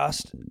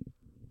just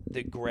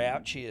the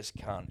grouchiest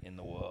cunt in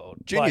the world.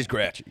 Junior's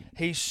grouchy.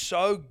 He's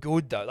so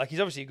good, though. Like, he's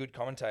obviously a good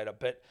commentator,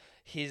 but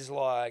his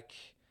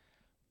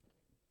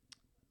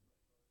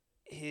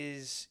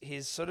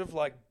sort of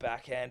like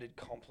backhanded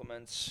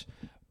compliments,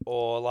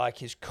 or like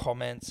his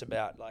comments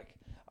about, like,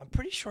 I'm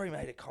pretty sure he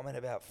made a comment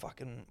about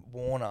fucking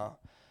Warner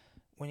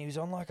when he was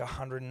on like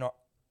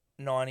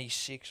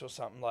 196 or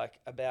something, like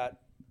about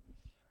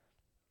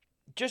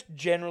just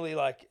generally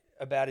like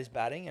about his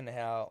batting and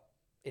how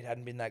it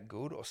hadn't been that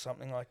good or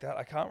something like that.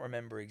 I can't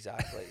remember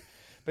exactly.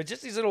 But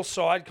just these little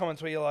side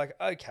comments where you're like,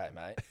 okay,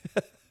 mate.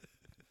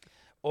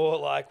 Or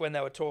like when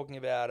they were talking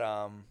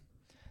about,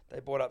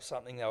 they brought up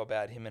something though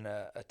about him in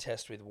a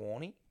test with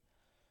Warnie.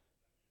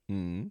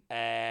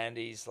 And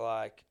he's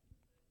like,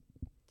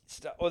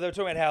 or they were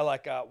talking about how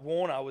like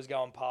Warner was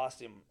going past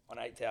him on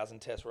 8,000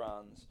 test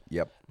runs.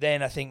 Yep.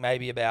 Then I think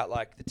maybe about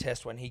like the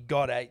test when he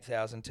got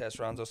 8,000 test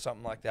runs or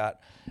something like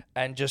that.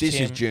 And just this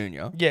is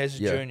Junior. Yeah, this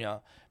is Junior.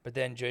 But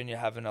then Junior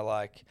having a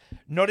like,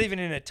 not even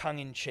in a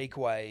tongue-in-cheek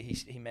way,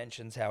 he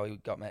mentions how he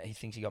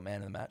thinks he got man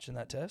of the match in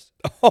that test.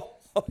 Oh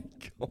my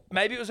God.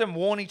 Maybe it was when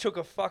Warnie took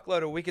a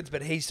fuckload of wickets,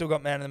 but he still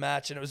got man of the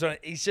match. And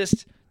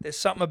there's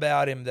something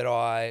about him that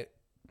I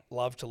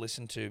love to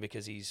listen to,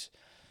 because he's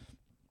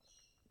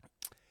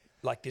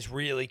like this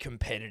really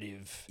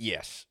competitive,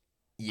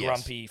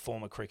 grumpy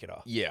former cricketer.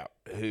 Yeah,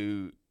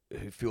 who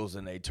feels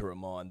the need to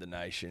remind the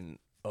nation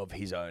of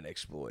his own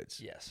exploits.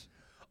 Yes.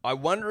 I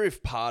wonder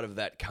if part of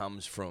that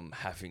comes from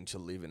having to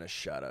live in a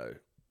shadow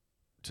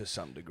to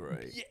some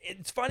degree. Yeah,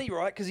 it's funny,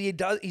 right? Because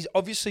he's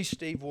obviously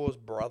Steve Waugh's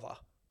brother,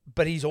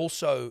 but he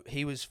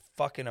was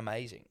fucking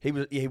amazing. He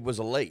was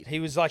elite. He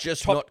was like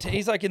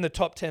he's like in the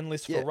top 10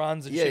 list for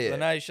runs and shit for the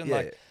nation. Yeah,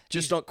 like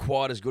just not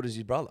quite as good as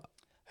his brother,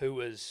 who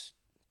was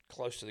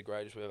close to the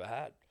greatest we ever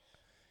had.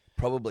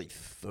 Probably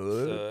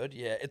third.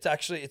 Yeah.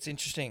 It's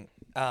interesting.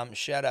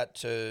 Shout out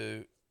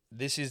to,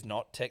 this is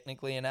not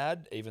technically an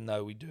ad, even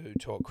though we do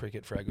talk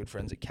cricket for our good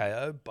friends at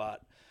KO,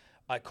 but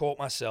I caught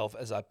myself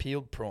as I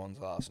peeled prawns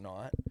last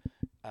night,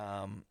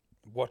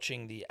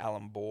 watching the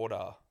Alan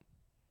Border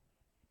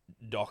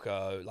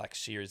doco like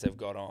series they've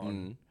got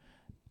on.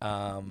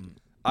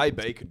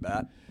 AB could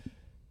bat.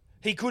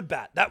 He could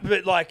bat.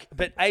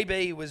 But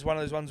AB was one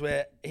of those ones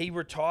where he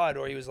retired,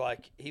 or I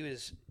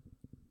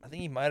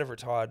think he might have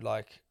retired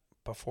like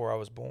before I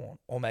was born,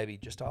 or maybe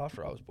just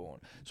after I was born.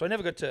 So I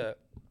never got to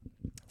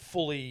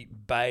fully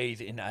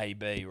bathe in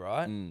AB,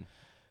 right?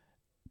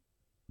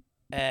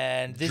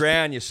 And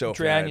drown yourself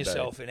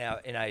in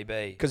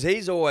AB, because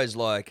he's always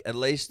like, at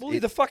least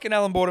the fucking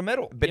Alan Border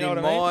medal. But you know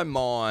in what I my mean?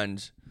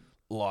 mind,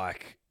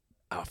 like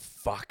a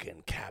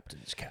fucking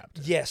captain's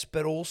captain. Yes,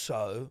 but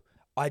also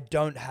I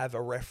don't have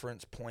a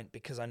reference point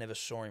because I never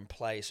saw him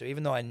play. So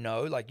even though I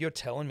know, like, you're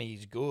telling me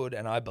he's good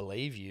and I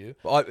believe you.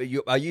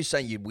 Are you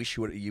saying you wish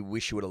you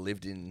would have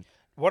lived in?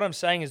 What I'm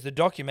saying is the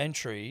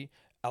documentary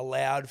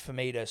allowed for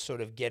me to sort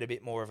of get a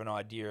bit more of an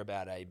idea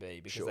about AB,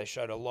 because they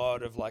showed a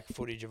lot of like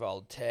footage of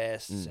old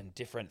tests and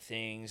different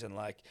things, and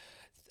like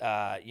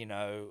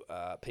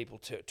people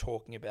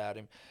talking about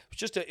him.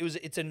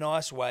 It's a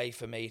nice way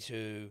for me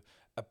to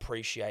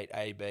appreciate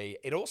AB.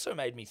 It also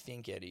made me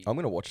think, Eddie. I'm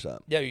going to watch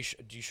that. Yeah, you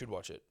should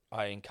watch it.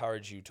 I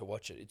encourage you to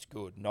watch it. It's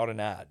good. Not an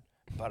ad,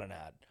 but an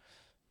ad.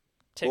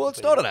 Well,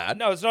 it's not an ad.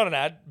 No, it's not an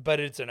ad, but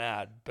it's an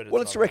ad. But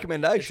it's a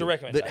recommendation. It's a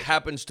recommendation that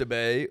happens to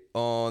be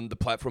on the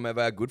platform of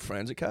our good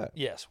friends at KO.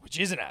 Yes, which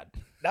is an ad.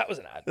 That was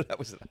an ad. That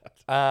was an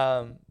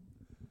ad.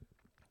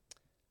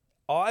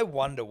 I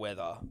wonder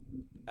whether,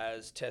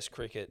 as Test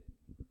cricket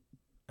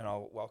and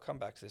I'll come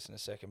back to this in a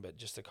second, but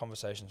just the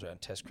conversations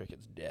around Test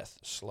cricket's death,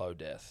 slow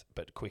death,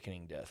 but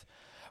quickening death.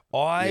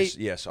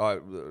 Yes.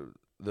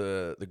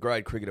 The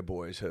grade cricketer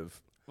boys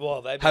have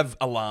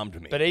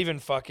alarmed me. But even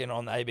fucking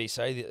on the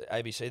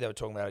ABC, they were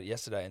talking about it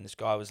yesterday, and this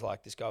guy was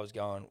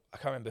going, I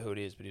can't remember who it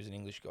is, but he was an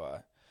English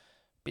guy,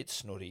 bit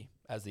snooty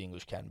as the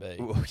English can be.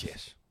 Oh,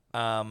 yes.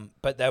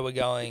 But they were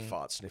going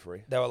fart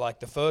sniffery. They were like,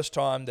 the first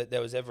time that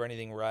there was ever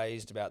anything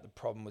raised about the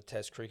problem with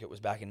Test cricket was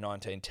back in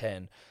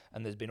 1910,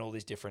 and there's been all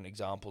these different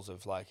examples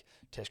of like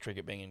Test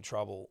cricket being in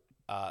trouble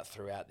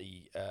throughout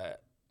the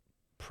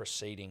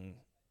preceding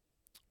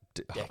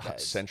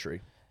decades,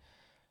 century.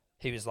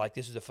 He was like,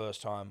 this is the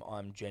first time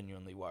I'm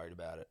genuinely worried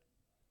about it,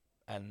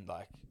 and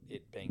like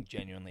it being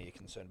genuinely a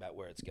concern about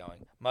where it's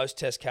going. Most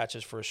Test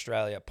catches for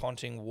Australia: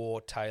 Ponting, Waugh,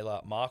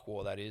 Taylor, Mark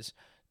Waugh, that is,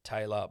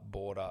 Taylor,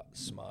 Border,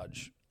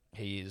 Smudge.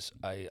 He is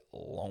a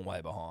long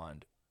way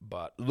behind.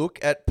 But look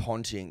at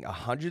Ponting,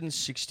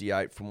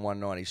 168 from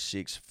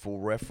 196. For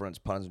reference,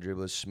 punters and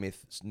dribblers,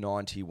 Smith's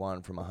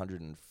 91 from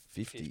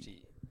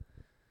 150.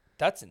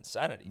 That's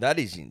insanity. That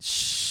is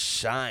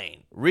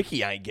insane.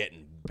 Ricky ain't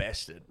getting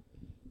bested.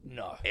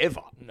 No.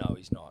 Ever. No,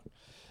 he's not.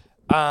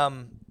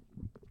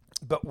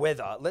 But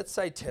whether, let's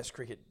say Test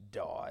cricket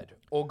died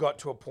or got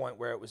to a point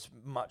where it was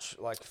much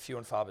like few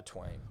and far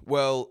between.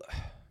 Well,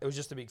 it was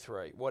just the big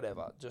three.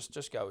 Whatever.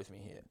 Just go with me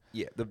here.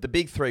 Yeah, the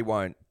big three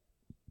won't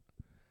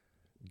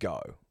go.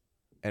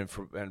 And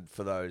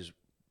for those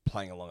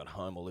playing along at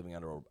home or living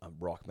under a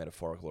rock,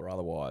 metaphorical or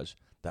otherwise,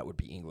 that would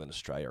be England,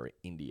 Australia, or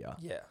India.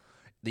 Yeah.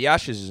 The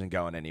Ashes isn't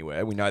going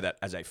anywhere. We know that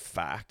as a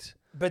fact.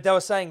 But they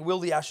were saying, will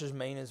the Ashes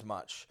mean as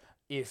much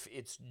if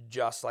it's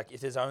just like,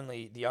 if there's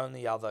the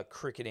only other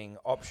cricketing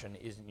option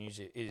is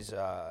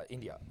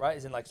India, right?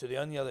 As in like, so the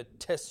only other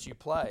tests you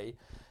play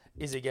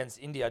is against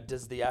India.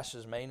 Does the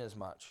Ashes mean as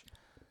much?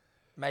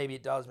 Maybe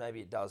it does, maybe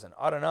it doesn't.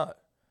 I don't know.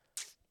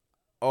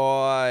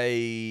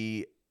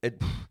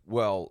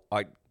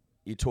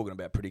 You're talking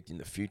about predicting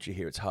the future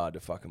here. It's hard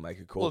to fucking make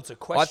a call. Well, it's a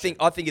question.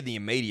 I think in the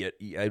immediate,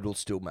 it will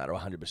still matter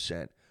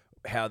 100%.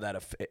 How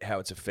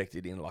it's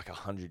affected in like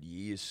 100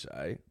 years,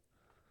 say,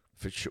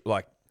 for sure.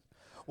 Like,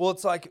 well,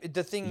 it's like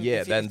the thing.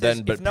 Yeah,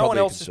 if no one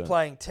else is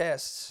playing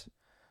tests,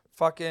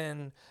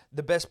 fucking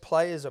the best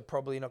players are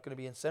probably not going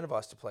to be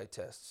incentivized to play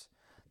tests.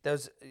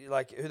 There's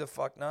like, who the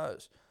fuck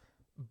knows?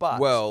 But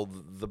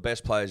the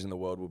best players in the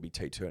world will be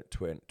T20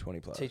 players.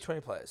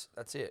 T20 players.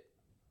 That's it.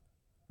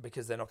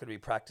 Because they're not going to be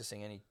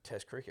practicing any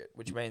Test cricket,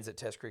 which means that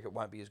Test cricket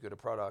won't be as good a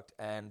product,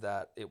 and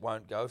that it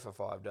won't go for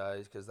 5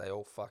 days because they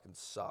all fucking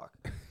suck.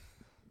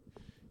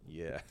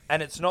 Yeah.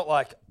 And it's not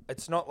like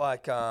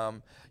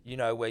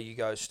where you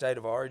go state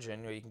of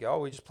origin, where you can go,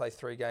 we just play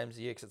 3 games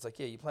a year, because it's like,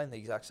 yeah, you're playing the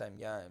exact same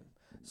game,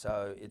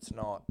 so it's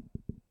not.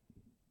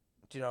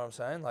 Do you know what I'm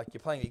saying? Like, you're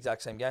playing the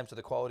exact same game, so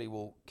the quality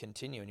will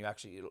continue, and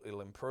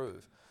it'll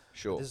improve.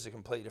 Sure. This is a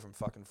completely different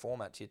fucking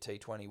format to your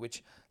T20,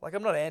 which, like,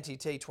 I'm not anti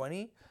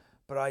T20,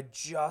 but I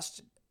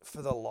just,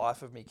 for the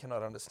life of me,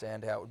 cannot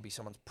understand how it would be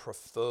someone's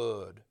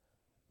preferred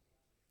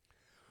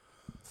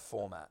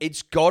format.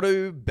 It's got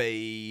to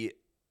be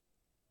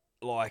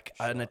like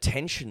an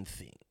attention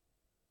thing,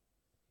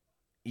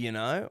 you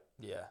know?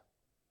 Yeah.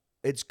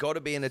 It's got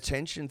to be an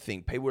attention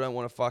thing. People don't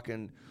want to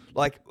fucking...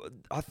 Like,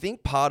 I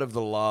think part of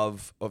the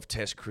love of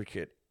Test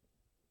cricket,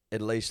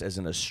 at least as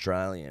an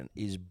Australian,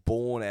 is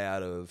born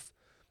out of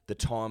the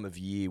time of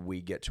year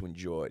we get to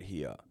enjoy it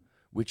here,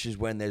 which is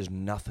when there's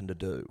nothing to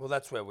do. Well,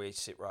 that's where we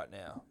sit right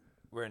now.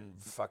 We're in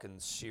fucking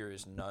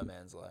serious no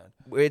man's land.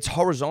 It's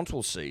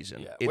horizontal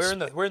season. Yeah,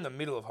 we're in the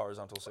middle of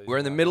horizontal season. We're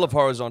in the middle of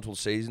horizontal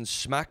season,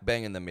 smack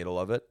bang in the middle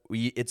of it.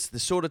 It's the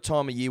sort of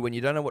time of year when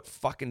you don't know what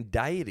fucking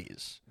day it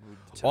is.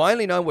 I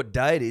only know what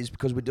day it is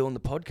because we're doing the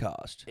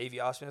podcast. Evie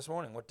asked me this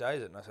morning, what day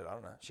is it? And I said, I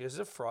don't know. She goes, is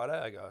it Friday?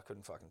 I go, I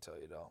couldn't fucking tell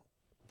you, doll.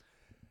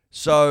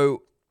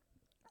 So,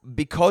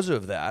 because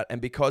of that, and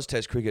because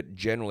Test cricket,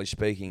 generally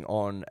speaking,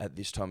 on at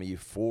this time of year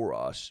for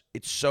us,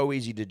 it's so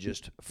easy to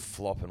just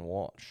flop and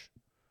watch.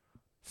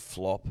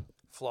 Flop,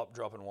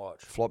 drop, and watch.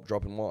 Flop,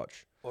 drop, and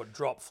watch. Or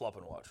drop, flop,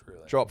 and watch,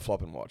 really. Drop,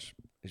 flop, and watch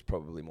is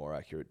probably more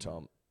accurate,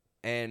 Tom.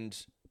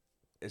 And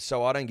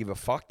so I don't give a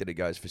fuck that it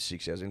goes for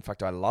 6 hours. In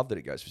fact, I love that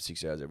it goes for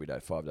 6 hours every day,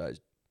 5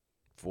 days,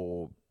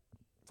 for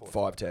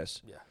 5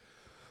 tests. Yeah.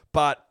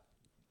 But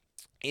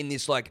in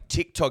this like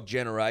TikTok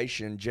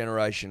generation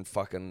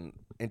fucking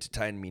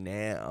entertain me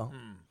now,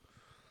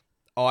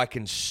 I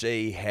can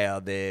see how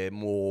they're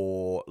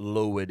more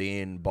lured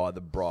in by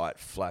the bright,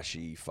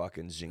 flashy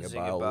fucking Zinger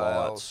Bale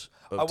lights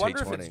of I wonder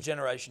T20. if it's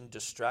generation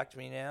distract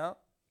me now.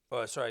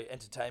 Or, sorry,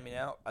 entertain me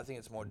now. I think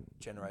it's more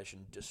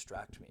generation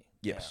distract me.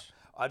 Yes.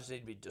 Now. I just need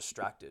to be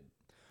distracted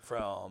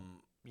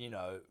from,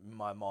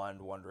 my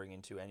mind wandering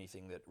into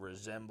anything that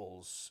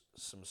resembles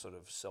some sort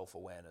of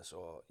self-awareness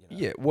or,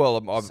 yeah,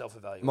 well,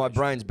 self-evaluation. My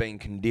brain's been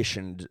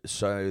conditioned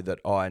so that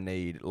I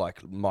need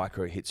like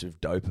micro hits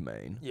of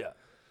dopamine. Yeah.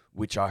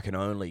 Which I can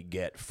only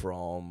get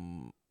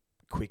from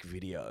quick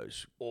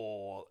videos.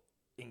 Or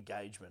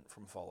engagement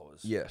from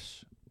followers.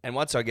 Yes. And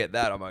once I get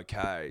that, I'm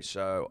okay.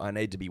 So I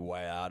need to be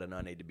wowed, and I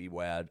need to be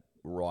wowed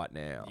right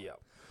now. Yeah.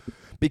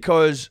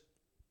 Because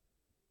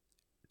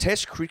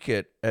Test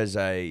cricket as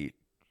a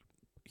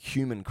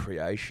human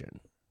creation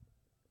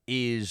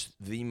is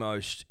the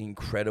most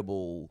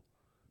incredible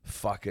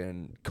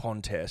fucking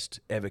contest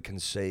ever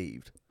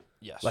conceived.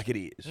 Yes. Like it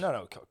is.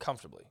 No,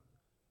 comfortably.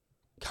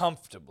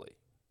 Comfortably.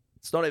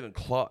 It's not even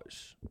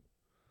close.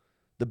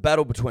 The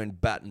battle between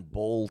bat and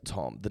ball,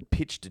 Tom, the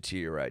pitch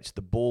deteriorates,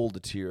 the ball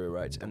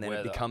deteriorates, and then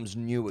weather, it becomes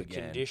new the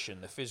again.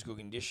 Condition, the physical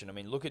condition. I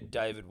mean, look at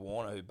David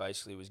Warner, who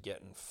basically was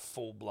getting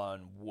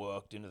full-blown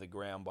worked into the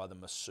ground by the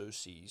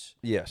masseuses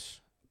Yes.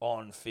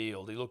 on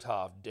field. He looked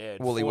half dead.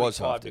 Well, he was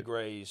 45 half dead.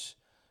 Degrees.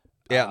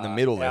 Out in the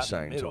middle, they're out in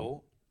saying, the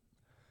middle,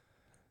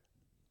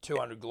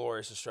 200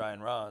 glorious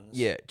Australian runs.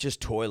 Yeah,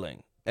 just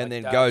toiling. And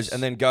Like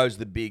then goes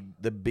the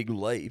big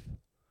leap,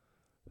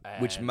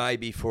 which And- may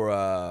be for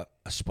a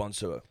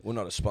sponsor. Well,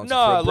 not a sponsor,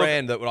 No, for a look-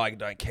 brand that I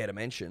don't care to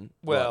mention.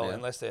 Well, right now.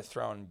 unless they're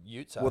throwing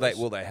utes at well,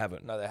 us. they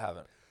haven't. No, they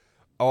haven't.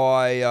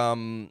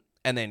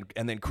 And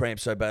then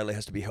Cramps O'Bailey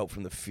has to be helped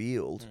from the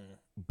field.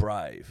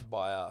 Brave.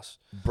 By us.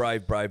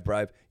 Brave.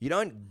 You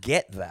don't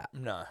get that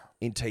No.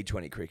 in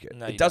T20 cricket.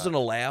 No, it you doesn't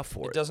don't. allow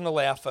for It it. doesn't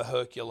allow for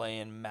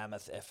Herculean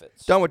mammoth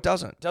efforts. No, it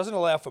doesn't. It doesn't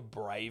allow for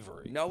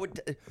bravery. No,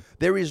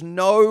 there is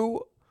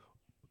no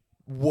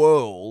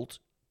world,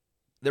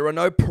 there are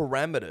no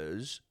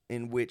parameters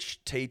in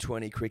which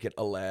T20 cricket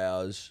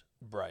allows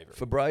Bravery.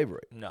 for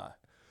bravery. No.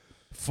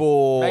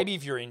 For Maybe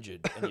if you're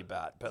injured and you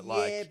bat, but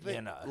like,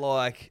 you know.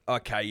 like,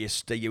 okay,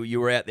 you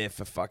were out there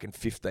for fucking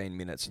 15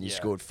 minutes and you Yeah.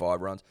 scored 5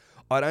 runs.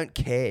 I don't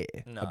care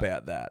No.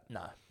 about that.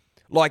 No.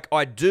 Like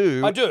I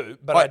do, I do,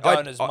 but I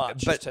don't as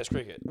much as Test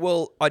cricket.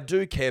 Well, I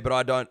do care, but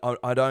I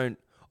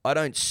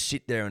don't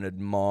sit there and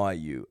admire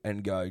you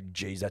and go,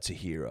 geez, that's a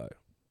hero.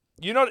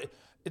 You're not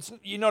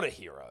a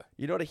hero.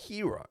 You're not a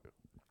hero.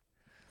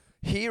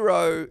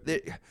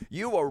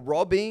 You are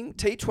robbing.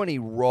 T20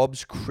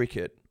 robs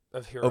cricket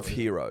Of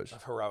heroes.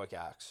 Of heroic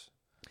acts.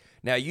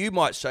 Now, you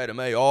might say to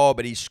me, oh,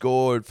 but he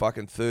scored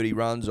fucking 30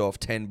 runs off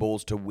 10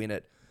 balls to win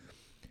it.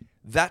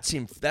 That's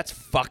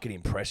fucking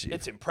impressive.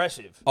 It's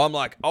impressive. I'm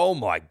like, oh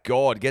my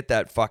God, get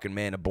that fucking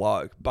man a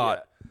bloke.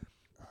 But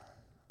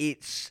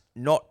it's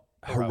not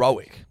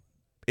heroic.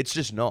 It's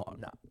just not.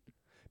 No.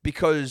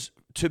 Because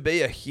to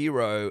be a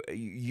hero,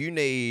 you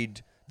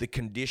need the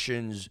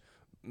conditions,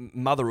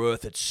 Mother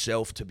Earth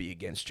itself to be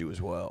against you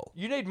as well.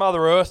 You need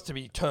Mother Earth to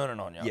be turning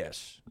on you.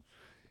 Yes.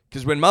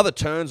 Because when Mother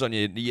turns on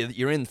you,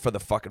 you're in for the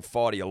fucking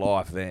fight of your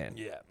life then.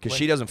 Yeah. Because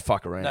she doesn't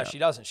fuck around. No, she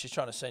doesn't. She's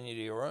trying to send you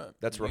to your room.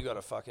 That's right. You got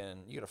to fight back.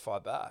 You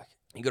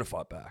got to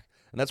fight back.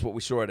 And that's what we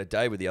saw at a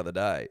David the other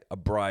day. A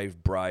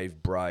brave Dude,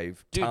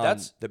 ton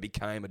that's- that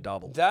became a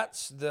double.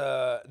 That's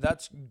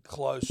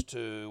close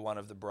to one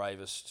of the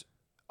bravest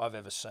I've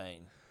ever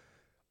seen.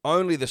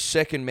 Only the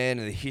second man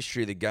in the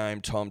history of the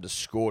game, Tom, to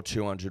score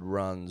 200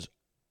 runs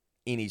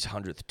in his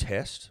 100th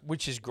test.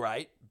 Which is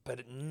great,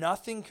 but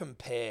nothing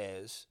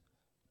compares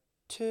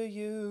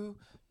to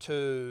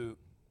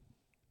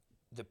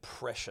the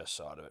pressure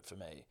side of it for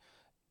me.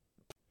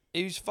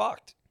 He was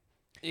fucked.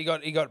 He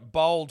got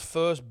bowled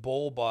first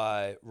ball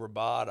by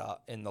Rabada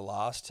in the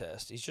last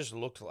test. He's just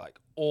looked like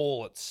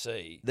all at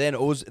sea. Then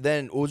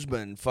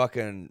Usman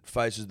fucking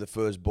faces the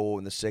first ball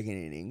in the second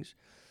innings.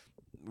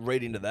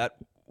 Read into that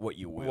what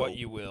you will. What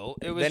you will.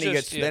 It was Then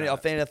just, I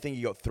think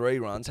he got 3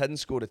 runs. Hadn't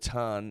scored a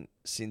ton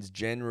since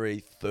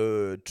January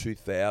 3rd,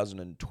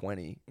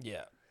 2020.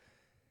 Yeah.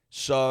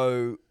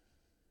 So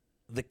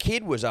the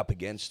kid was up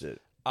against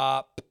it.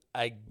 Up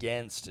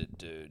against it,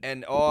 dude.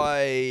 And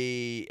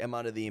I am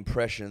under the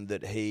impression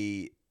that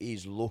he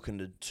is looking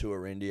to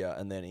tour India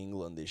and then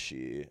England this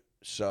year.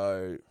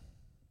 So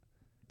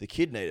the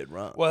kid needed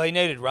runs. Well, he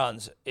needed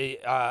runs. He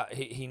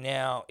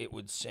now, it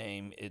would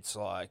seem, it's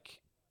like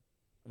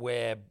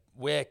where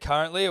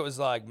currently it was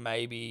like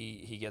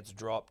maybe he gets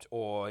dropped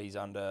or he's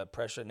under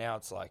pressure. Now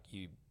it's like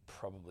you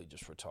probably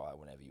just retire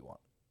whenever you want.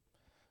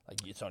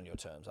 Like it's on your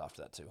terms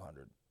after that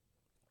 200.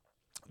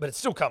 But it's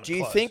still coming Do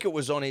you close. think it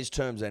was on his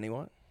terms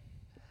anyway?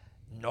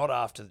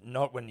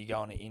 Not when you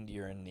go into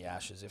India in the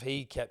Ashes. If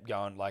he kept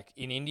going, like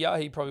in India,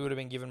 he probably would have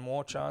been given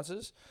more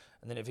chances.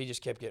 And then if he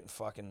just kept getting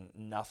fucking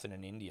nothing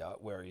in India,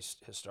 where he's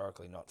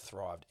historically not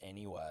thrived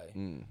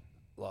anyway,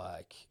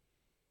 like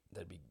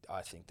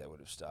I think they would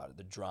have started.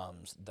 The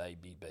drums,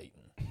 they'd be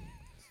beaten.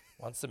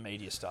 Once the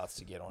media starts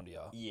to get onto you.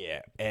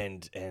 Yeah,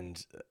 and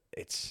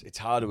it's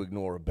hard to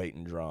ignore a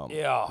beaten drum.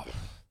 Yeah,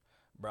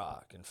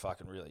 bruh, can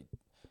fucking really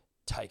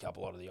take up a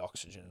lot of the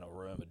oxygen in a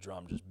room, a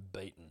drum just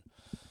beaten.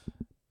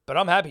 But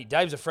I'm happy.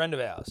 Dave's a friend of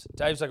ours.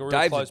 Dave's like a real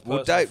close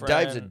personal friend.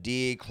 Dave's a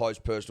dear, close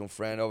personal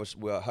friend.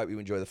 Obviously, I hope you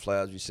enjoy the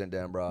flowers we sent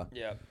down, bruh.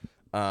 Yeah.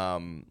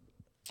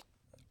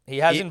 He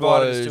has It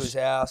invited us to was- his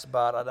house,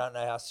 but I don't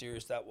know how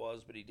serious that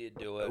was, but he did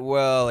do it.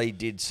 Well, he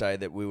did say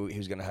that he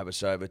was going to have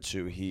us over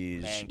to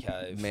his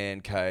Man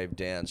cave.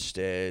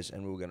 downstairs,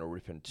 and we were going to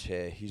rip and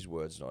tear. His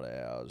words, not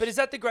ours. But is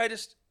that the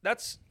greatest?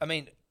 It's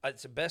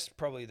the best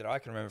probably that I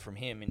can remember from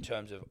him in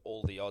terms of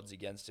all the odds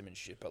against him and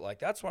shit. But like,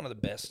 that's one of the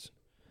best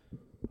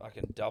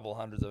fucking double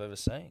hundreds I've ever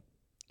seen.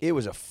 It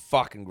was a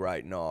fucking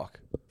great knock.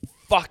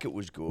 Fuck, it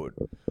was good.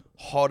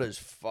 hot as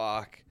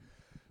fuck.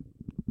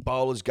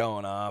 Bowlers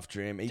going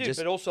after him. Dude,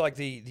 but also like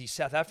the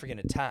South African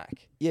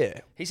attack. Yeah.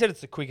 He said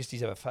it's the quickest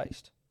he's ever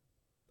faced.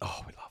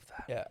 Oh, we love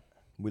that. Yeah.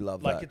 We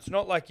love Like, that. it's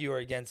not like you're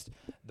against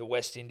the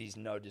West Indies,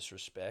 no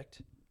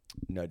disrespect.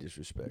 No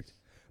disrespect.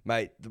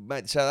 Mate,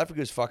 South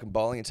Africa's fucking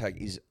bowling attack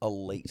is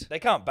elite. They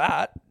can't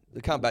bat.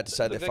 They can't bat to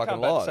save their They fucking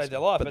can't bat to lives. save their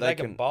life, but they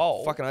can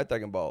bowl. Fucking oath they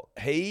can bowl.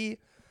 He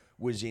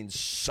was in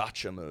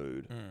such a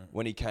mood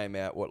when he came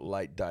out,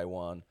 late day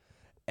one,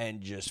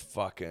 and just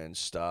fucking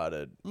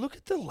started. Look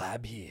at the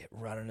lab here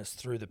running us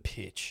through the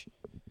pitch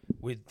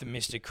with the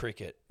Mr.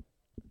 Cricket.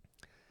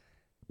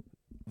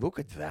 Look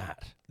at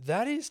that.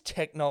 That is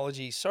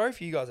technology. Sorry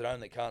for you guys at home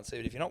that can't see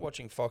it. If you're not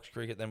watching Fox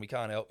Cricket, then we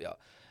can't help you.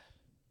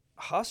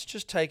 Huss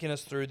just taking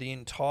us through the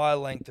entire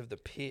length of the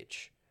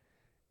pitch.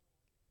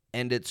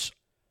 And it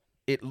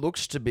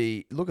looks to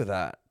be, look at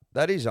that.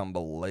 That is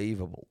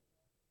unbelievable.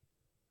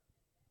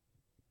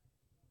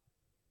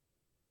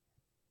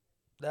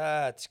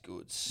 That's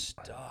good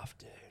stuff,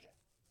 dude.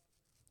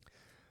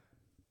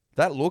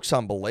 That looks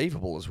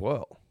unbelievable as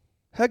well.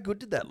 How good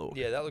did that look?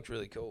 Yeah, that looks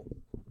really cool.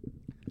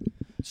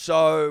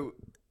 So,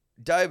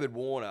 David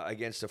Warner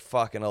against a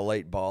fucking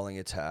elite bowling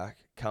attack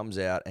comes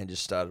out and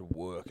just started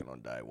working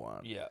on day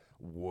one. Yeah.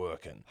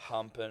 Working.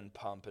 Humping,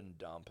 pumping,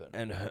 dumping.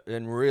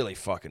 And really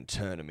fucking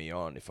turning me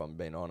on, if I'm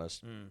being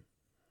honest.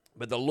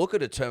 But the look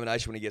of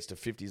determination when he gets to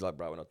 50, he's like,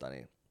 bro, we're not done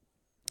here.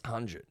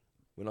 100.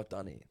 We're not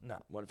done here. No.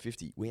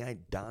 150. We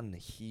ain't done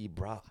here,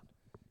 bruh.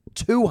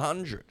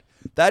 200.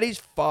 That is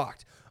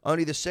fucked.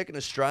 Only the second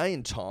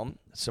Australian, Tom,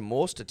 some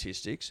more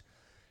statistics,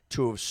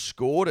 to have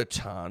scored a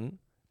ton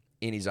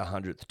in his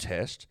 100th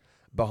test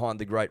behind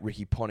the great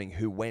Ricky Ponting,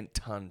 who went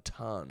ton.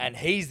 And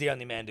he's the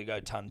only man to go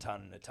ton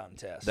in a ton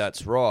test.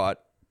 That's right.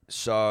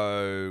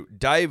 So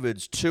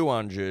David's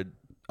 200,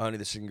 only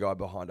the second guy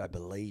behind, I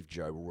believe,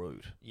 Joe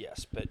Root.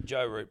 Yes, but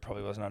Joe Root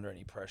probably wasn't under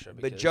any pressure.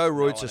 But Joe Root's no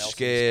one a else in this country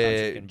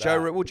scared. can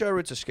Joe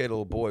Root's a scared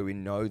little boy. We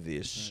know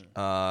this.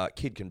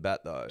 Kid can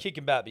bat though. Kid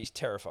can bat, but he's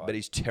terrified. But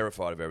he's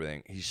terrified of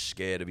everything. He's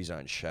scared of his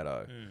own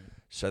shadow.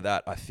 So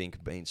that, I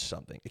think, means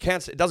something.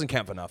 It doesn't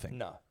count for nothing.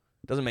 No.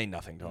 Doesn't mean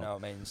nothing, Tom. No,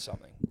 it means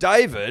something.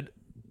 David,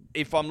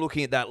 if I'm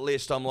looking at that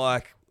list, I'm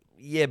like,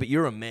 yeah, but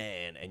you're a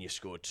man and you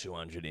scored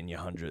 200 in your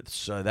 100th,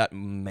 so that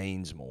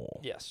means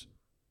more. Yes.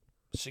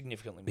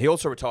 Significantly more. He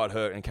also retired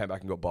hurt and came back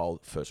and got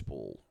bowled first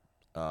ball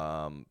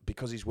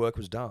because his work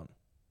was done.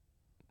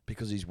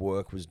 Because his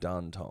work was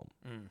done, Tom.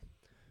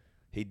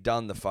 He'd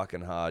done the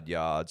fucking hard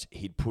yards.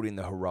 He'd put in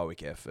the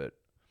heroic effort.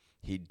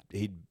 He'd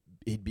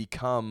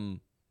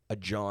become a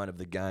giant of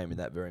the game in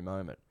that very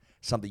moment.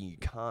 Something you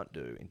can't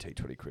do in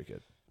T20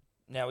 cricket.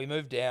 Now we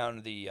move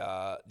down the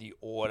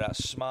order.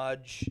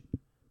 Smudge.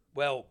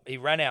 Well, he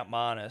ran out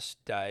Marnus,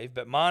 Dave.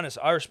 But Marnus,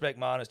 I respect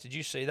Marnus. Did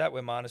you see that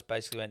where Marnus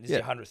basically went, this is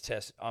your 100th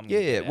test.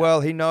 Yeah.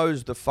 Well, he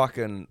knows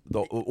the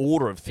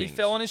order of things. He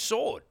fell on his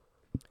sword.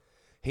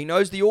 He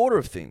knows the order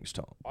of things,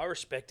 Tom. I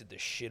respected the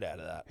shit out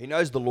of that. He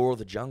knows the law of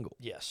the jungle.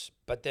 Yes.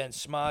 But then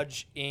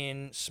Smudge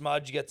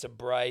gets a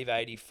brave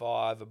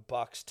 85, a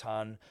buck's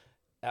ton.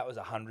 That was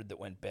 100 that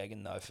went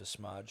begging, though, for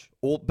Smudge.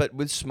 But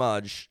with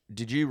Smudge,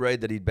 did you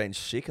read that he'd been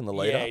sick in the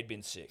lead up? Yeah, he'd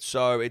been sick.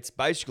 So it's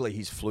basically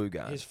his flu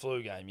game. His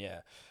flu game, yeah.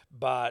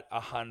 But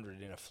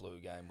 100 in a flu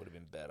game would have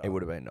been better. It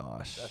would have been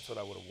nice. That's what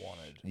I would have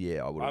wanted.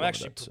 Yeah, I would have I'm wanted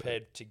actually that too.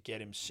 prepared to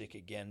get him sick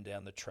again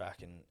down the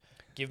track and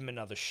give him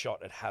another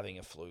shot at having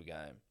a flu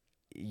game.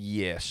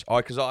 Yes.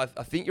 Because I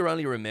think you're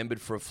only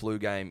remembered for a flu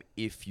game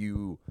if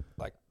you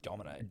Like,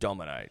 dominate.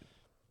 Like,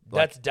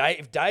 That's Dave.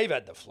 If Dave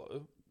had the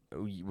flu.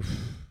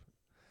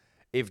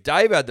 If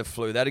Dave had the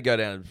flu, that'd go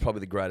down as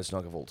probably the greatest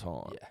knock of all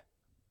time. Yeah.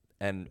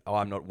 And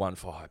I'm not one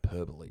for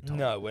hyperbole, Tom.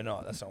 No, we're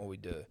not. That's not what we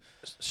do.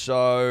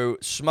 So,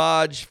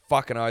 Smudge,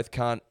 fucking oath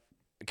cunt.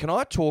 Can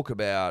I talk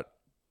about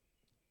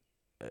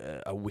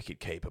a wicket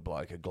keeper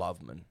bloke, a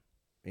gloveman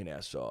in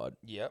our side?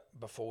 Yep.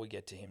 Before we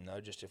get to him,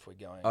 though, just if we're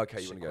going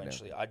Okay, you wanna go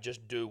sequentially, I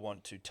just do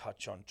want to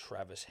touch on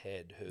Travis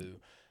Head, who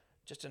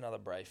just another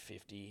brave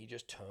 50. He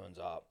just turns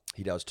up.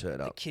 He does turn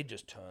The up. kid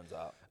just turns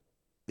up.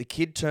 The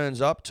kid turns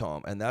up,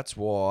 Tom, and that's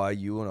why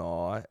you and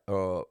I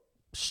are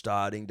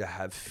starting to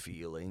have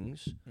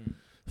feelings,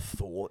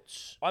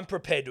 thoughts. I'm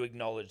prepared to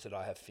acknowledge that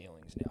I have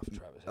feelings now for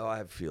Travis Head. I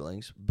have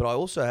feelings, but I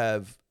also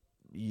have,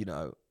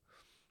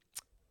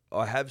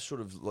 I have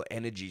sort of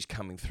energies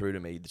coming through to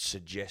me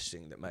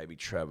suggesting that maybe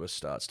Travis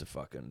starts to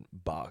fucking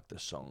bark the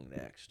song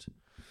next.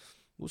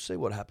 We'll see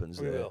what happens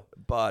We there. will.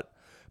 But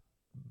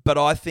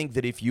I think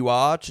that if you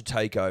are to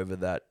take over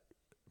that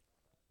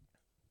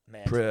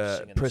Man,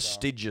 singing the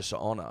prestigious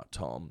honour,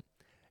 Tom,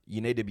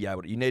 you need to be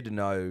able to. You need to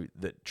know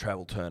that Trav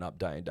will turn up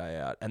day in day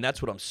out, and that's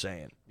what I'm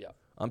seeing. Yeah.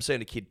 I'm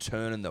seeing a kid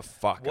turning the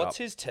fuck up What's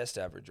his test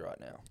average right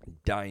now?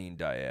 day in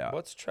day out.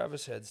 What's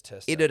Travis Head's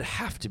test It'd average?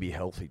 have to be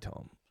healthy,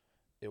 Tom.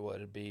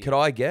 It'd be. Could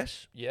I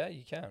guess? Yeah,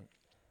 you can.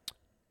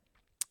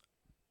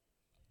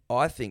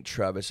 I think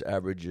Travis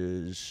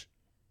averages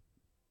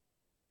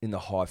in the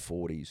high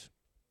 40s,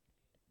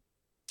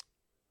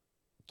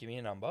 Give me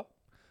a number.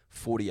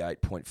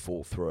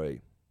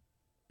 48.43.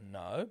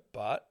 No,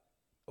 but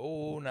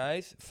Oh,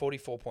 Nath,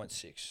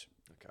 44.6.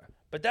 Okay.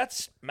 But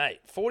that's, mate,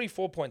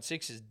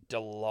 44.6 is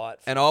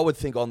delightful. And I would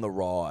think on the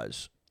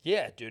rise.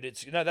 Yeah, dude,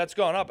 that's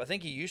gone up. I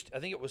think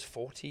it was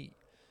 40.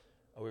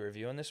 Are we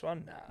reviewing this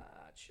one? Nah,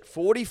 chill.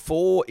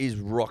 44 is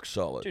rock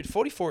solid. Dude,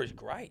 44 is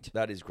great.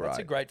 That is great. That's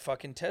a great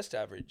fucking test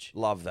average.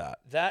 Love that.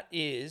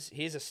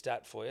 Here's a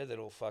stat for you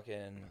that'll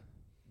fucking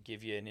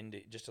give you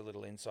just a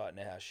little insight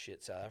into how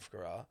shit South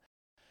Africa are.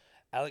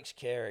 Alex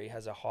Carey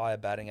has a higher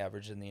batting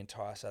average than the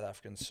entire South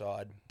African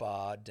side,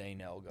 bar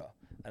Dean Elgar.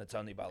 And it's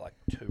only by like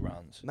 2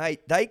 runs.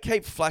 Mate, they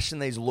keep flashing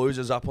these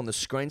losers up on the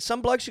screen.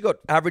 Some blokes have got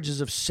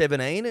averages of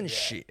 17 and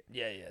shit.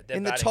 Yeah.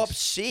 In the top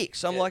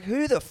 6. I'm like,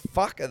 who the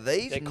fuck are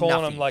these? They're calling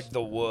nuffies? them like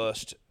the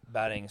worst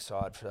batting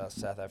side for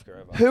South Africa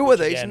ever. Who are which,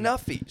 these again,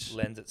 nuffies?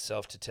 lends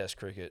itself to Test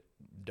cricket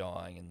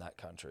dying in that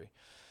country.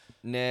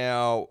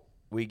 Now,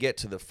 we get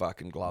to the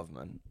fucking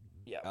Gloveman,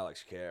 Yeah.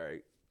 Alex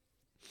Carey.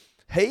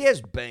 He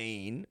has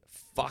been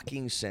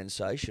fucking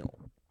sensational.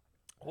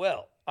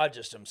 Well, I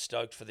just am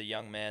stoked for the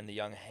young man, the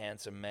young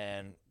handsome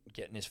man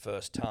getting his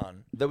first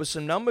ton. There were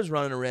some numbers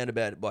running around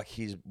about like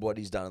what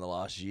he's done in the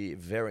last year.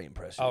 Very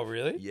impressive. Oh,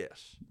 really?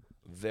 Yes.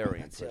 Very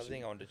That's the other impressive.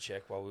 thing I wanted to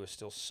check while we were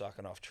still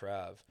sucking off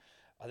Trav.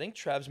 I think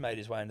Trav's made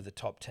his way into the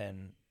top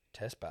 10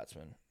 Test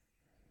batsmen.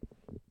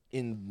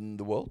 In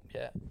the world?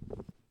 Yeah.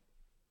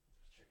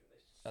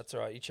 That's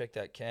all right. You check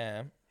that,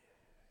 Cam.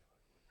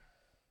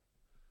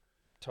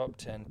 Top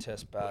 10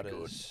 Test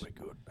batters.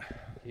 We're good.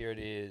 Here it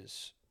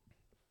is.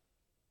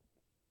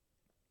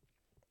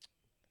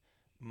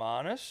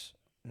 Marnus,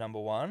 number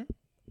 1.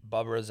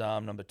 Bubba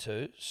Azam, number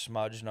 2.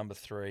 Smudge, number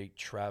 3.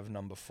 Trav,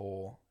 number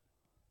 4.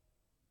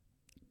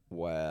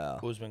 Wow.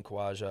 Usman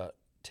Khawaja,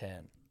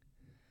 10.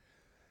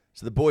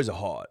 So the boys are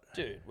hot.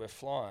 Dude, we're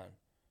flying.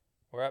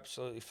 We're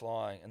absolutely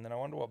flying. And then I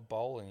wonder what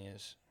bowling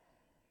is.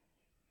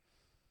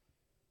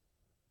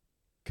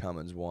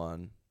 Cummins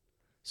 1.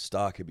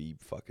 Stark could be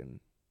fucking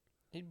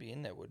He'd be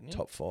in there, wouldn't he?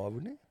 top 5,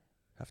 wouldn't he?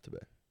 Have to be.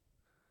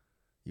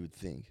 You would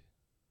think.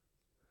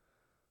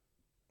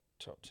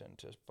 Top 10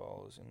 Test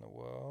bowlers in the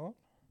world.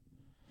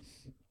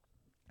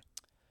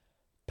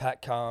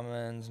 Pat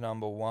Cummins,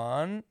 number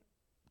 1.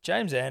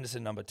 James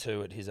Anderson, number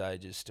 2 at his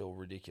age is still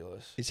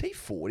ridiculous. Is he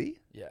 40?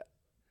 Yeah.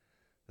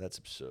 That's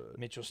absurd.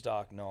 Mitchell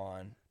Stark,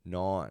 9.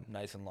 9.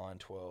 Nathan Lyon,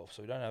 12.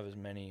 So we don't have as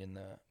many in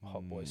the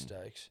Hot Boy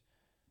Stakes.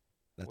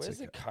 That's Where's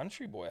the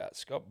country boy at?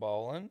 Scott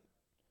Boland?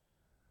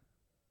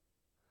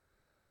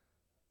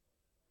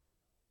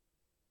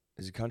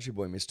 Has a country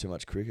boy missed too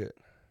much cricket?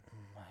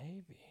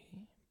 Maybe,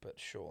 but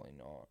surely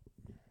not.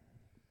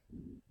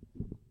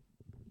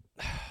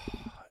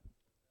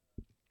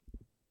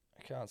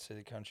 I can't see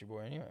the country boy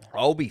anywhere.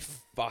 I'll be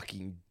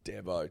fucking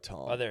Devo,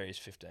 Tom. Oh, there he is,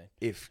 15.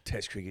 If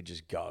Test cricket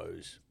just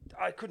goes.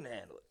 I couldn't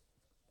handle it.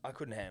 I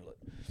couldn't handle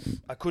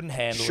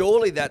it.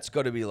 Surely that's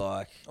got to be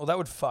like, Well, that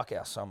would fuck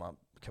our sum up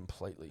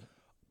completely.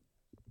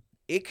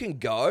 it can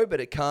go, but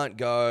it can't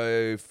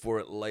go for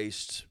at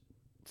least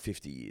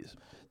 50 years.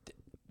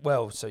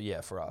 Well, so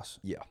yeah, for us.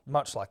 Yeah.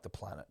 Much like the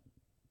planet.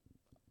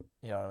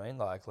 You know what I mean?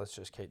 Like, let's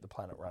just keep the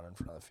planet running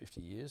for another 50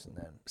 years and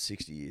then...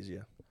 60 years, yeah.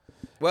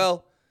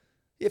 Well,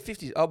 yeah,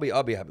 50. I'll be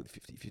happy with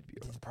 50. 50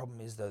 be all right. The problem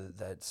is, though,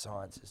 that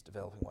science is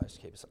developing ways to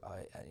keep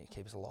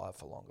us alive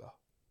for longer.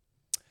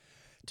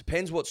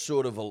 Depends what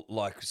sort of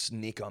like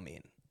snick I'm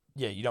in.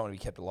 Yeah, you don't want to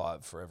be kept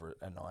alive forever,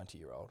 a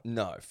 90-year-old.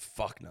 No,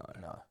 fuck no.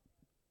 No.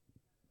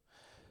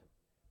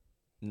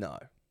 No.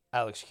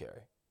 Alex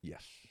Carey.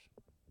 Yes.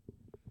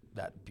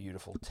 That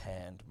beautiful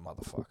tanned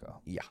motherfucker.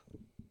 Yeah.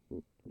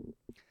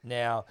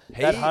 Now,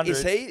 He, that 100...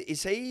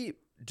 is he,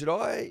 did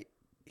I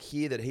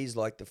hear that he's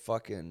like the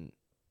fucking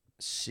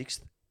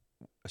 6th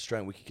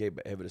Australian wicketkeeper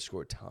ever to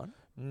score a ton?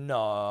 No,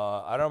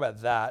 I don't know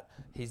about that.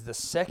 He's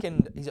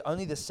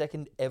only the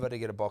second ever to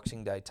get a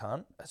Boxing Day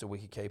ton as a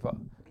wicketkeeper.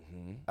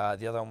 Mm-hmm.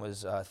 The other one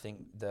was, I think,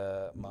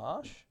 the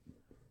Marsh,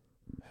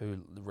 who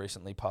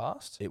recently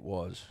passed. It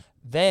was.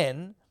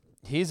 Then,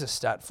 here's a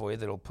stat for you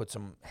that'll put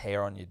some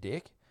hair on your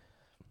dick.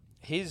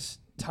 His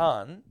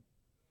ton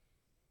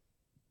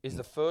is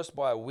the first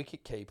by a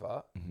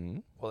wicketkeeper. Mm-hmm.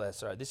 Well,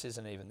 sorry, this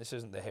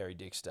isn't the hairy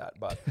dick stat,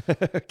 but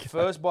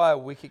first by a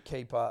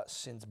wicketkeeper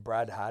since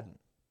Brad Haddon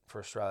for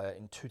Australia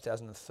in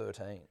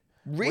 2013.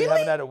 Really? We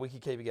haven't had a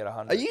wicketkeeper get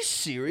 100. Are you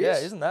serious?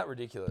 Yeah, isn't that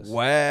ridiculous?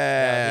 Wow.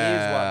 Now,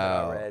 here's one that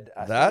I read. I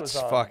think it That's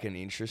was on- fucking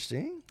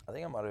interesting. I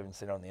think I might have even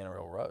seen it on the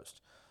NRL roast.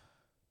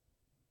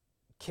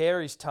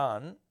 Carey's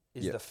ton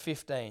is Yep. the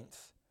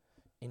 15th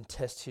in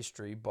Test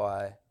history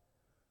by...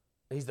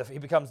 He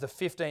becomes the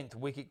 15th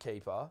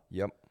wicketkeeper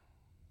Yep.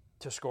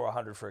 to score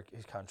 100 for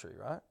his country,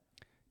 right?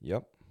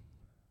 Yep.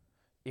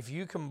 If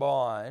you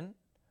combine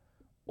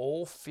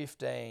all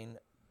 15,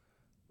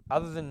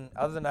 other than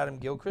Adam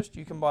Gilchrist,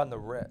 you combine the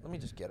let me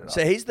just get it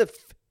So up he's the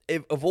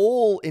of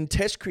all in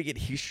Test cricket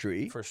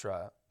history for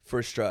Australia. for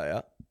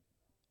Australia.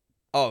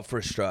 Oh, for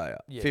Australia,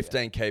 Yeah,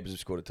 15 keepers have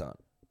scored a ton.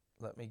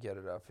 Let me get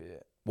it up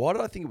here. Why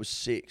did I think it was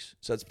 6?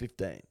 So it's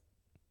 15.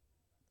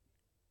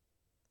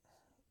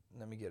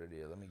 Let me get it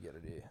here.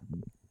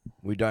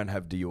 We don't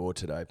have Dior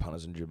today,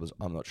 punters and dribblers.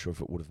 I'm not sure if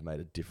it would have made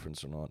a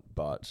difference or not,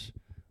 but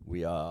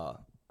we are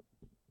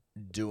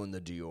doing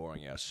the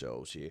Dioring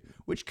ourselves here,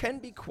 which can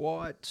be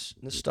quite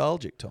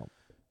nostalgic, Tom.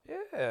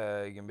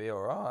 Yeah, you can be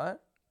all right.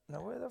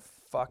 Now, where the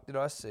fuck did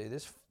I see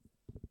this?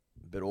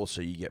 But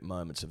also you get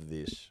moments of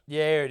this.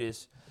 Yeah, here it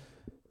is.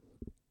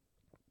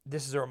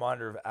 This is a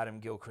reminder of Adam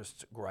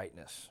Gilchrist's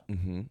greatness.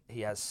 Mm-hmm.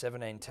 He has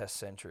 17 Test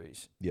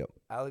centuries. Yep.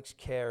 Alex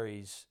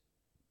Carey's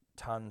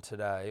ton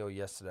today or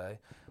yesterday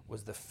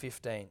was the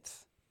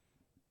 15th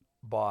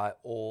by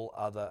all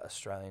other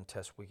Australian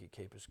Test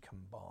wicketkeepers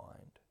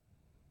combined.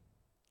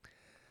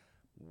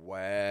 Wow.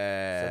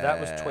 So that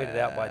was tweeted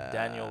out by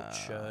Daniel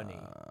Cherney.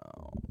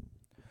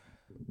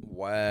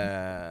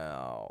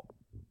 Wow.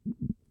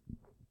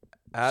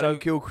 Adam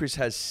Gilchrist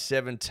has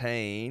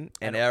 17,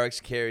 and Alex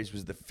Carey's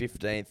was the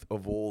 15th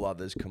of all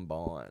others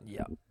combined.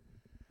 Yeah.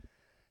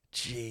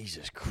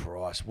 Jesus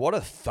Christ. What a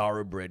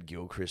thoroughbred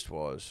Gilchrist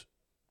was.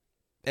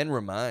 And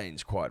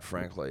remains, quite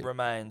frankly.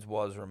 Remains.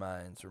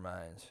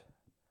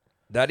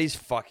 That is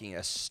fucking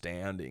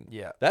astounding.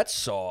 Yeah. That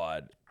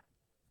side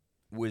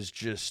was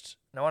just...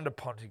 No wonder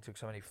Ponting took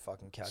so many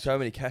fucking catches. So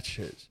many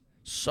catches.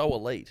 So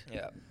elite.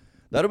 Yeah.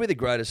 That'll be the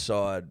greatest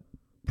side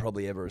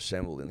probably ever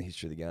assembled in the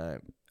history of the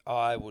game.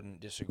 I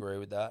wouldn't disagree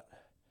with that.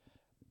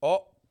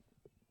 Oh!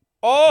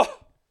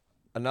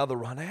 Another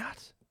run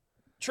out?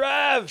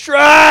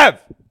 Trav!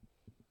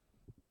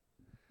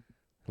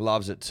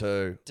 Loves it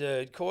too.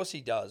 Dude, of course he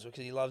does,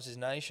 because he loves his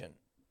nation.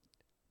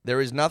 There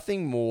is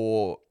nothing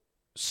more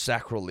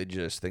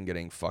sacrilegious than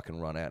getting fucking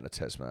run out in a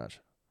test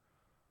match.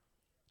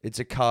 It's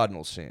a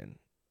cardinal sin.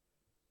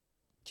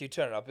 Can you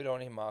turn it up? I don't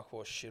want to hear Mark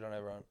Waugh shit on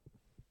everyone.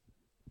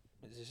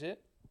 Is this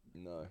it?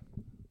 No.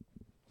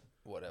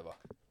 Whatever.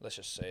 Let's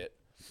just see it.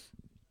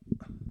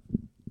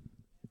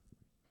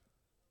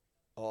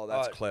 Oh,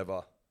 that's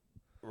clever.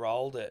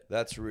 Rolled it.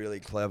 That's really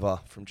clever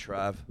from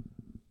Trav.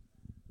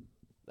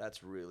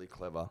 That's really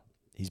clever.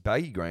 His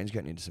baggy green's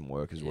getting into some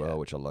work as well,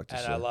 which I like to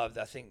see. And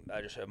I think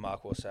I just heard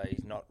Mark Waugh say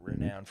he's not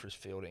renowned for his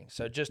fielding.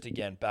 So just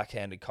again,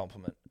 backhanded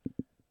compliment.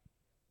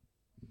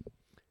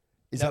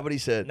 Is that what he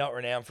said? Not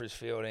renowned for his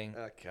fielding.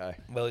 Okay.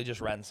 Well, he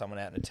just ran someone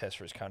out in a test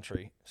for his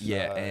country. So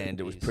yeah, and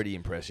it was pretty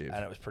impressive.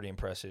 And it was pretty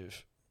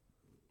impressive,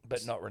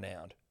 but not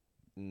renowned.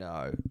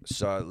 No.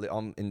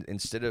 So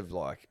instead of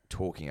like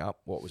talking up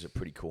what was a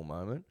pretty cool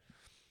moment,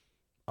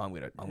 I'm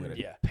gonna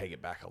peg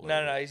it back a little.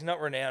 No, he's not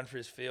renowned for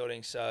his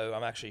fielding. So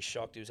I'm actually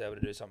shocked he was able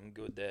to do something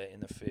good there in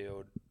the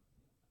field.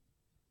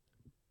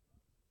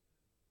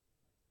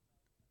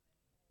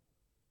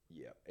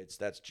 Yeah,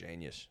 that's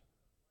genius.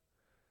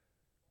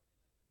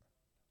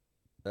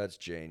 That's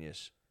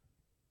genius.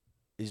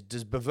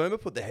 Does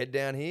Bavuma put the head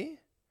down here?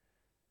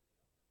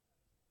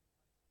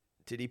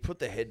 Did he put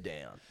the head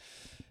down?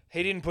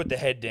 He didn't put the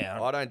head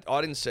down.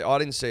 I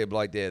didn't see a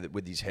bloke there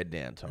with his head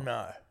down, Tom.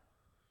 No.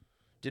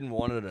 Didn't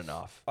want it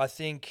enough. I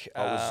think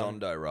I was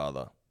Zondo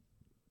rather.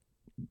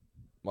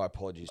 My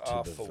apologies to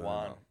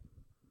Bavuma.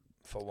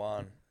 For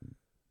one.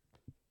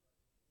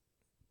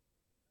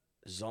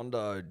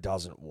 Zondo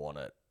doesn't want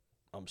it.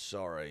 I'm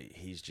sorry.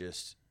 He's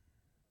just...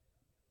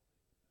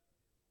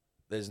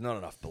 There's not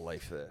enough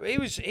belief there.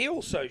 He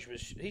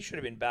should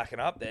have been backing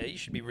up there. You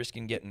should be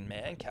risking getting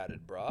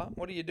man-catted, bruh.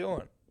 What are you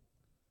doing?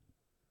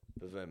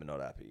 Bavuma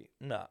not happy.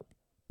 No.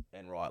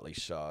 And rightly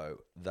so.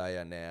 They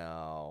are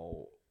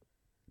now...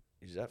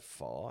 Is that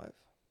 5?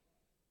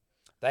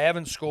 They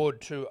haven't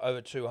scored over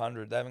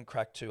 200. They haven't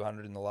cracked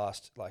 200 in the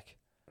last,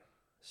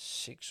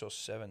 6 or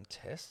 7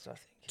 tests, I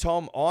think.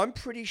 Tom, I'm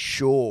pretty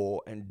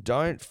sure, and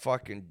don't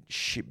fucking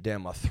ship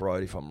down my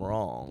throat if I'm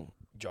wrong.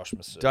 Josh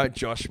Masood. Don't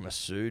Josh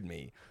Masood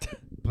me.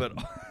 But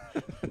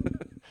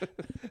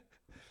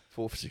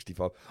 4 for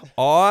 65.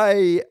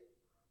 I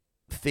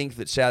think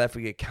that South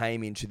Africa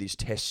came into this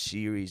test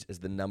series as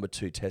the number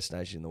 2 test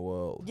nation in the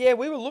world. Yeah,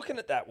 we were looking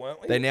at that, weren't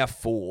we? They're now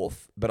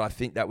 4th, but I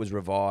think that was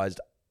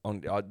revised.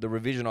 On the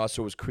revision I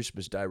saw was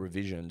Christmas Day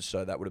revision,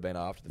 so that would have been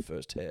after the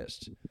first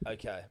test.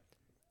 Okay.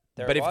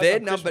 But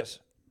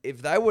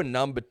if they were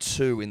number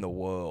 2 in the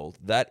world,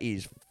 that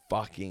is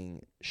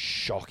fucking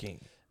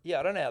shocking. Yeah,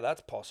 I don't know how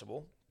that's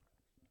possible.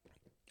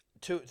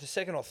 To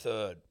second or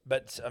third,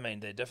 but I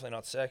mean they're definitely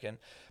not second.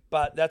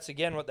 But that's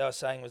again what they were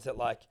saying was that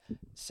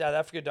South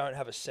Africa don't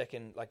have a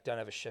second, don't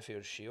have a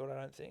Sheffield Shield. I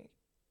don't think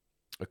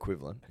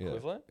equivalent.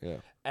 Yeah.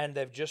 And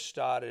they've just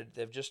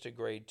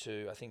agreed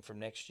to, I think from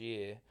next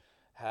year,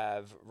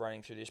 have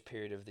running through this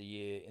period of the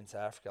year in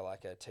South Africa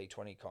like a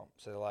T20 comp.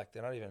 So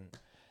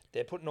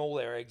they're putting all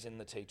their eggs in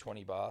the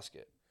T20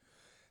 basket.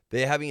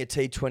 They're having a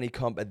T20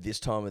 comp at this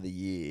time of the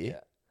year. Yeah.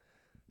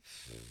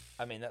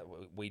 I mean,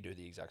 we do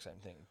the exact same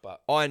thing,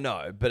 but... I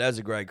know, but as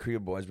a grade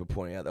cricket boys were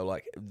pointing out, they're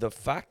like, the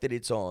fact that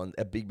it's on,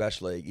 a Big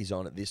Bash League is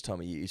on at this time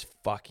of year is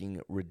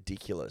fucking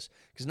ridiculous.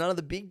 Because none of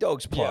the big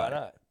dogs play. Yeah, I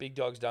know. Big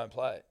dogs don't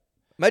play.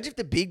 Imagine if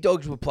the big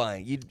dogs were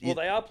playing. Well,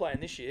 they are playing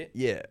this year.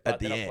 Yeah, at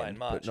the they're end, not playing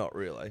much. but not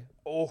really.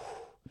 Oh,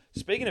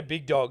 speaking of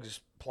big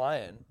dogs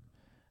playing,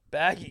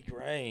 Baggy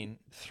Green,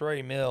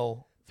 3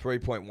 mil.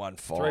 3.15.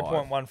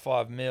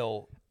 3.15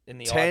 mil. In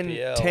the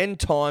IPL. 10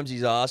 times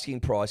his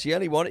asking price. He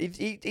only wanted.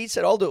 He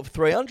said, "I'll do it for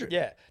 300."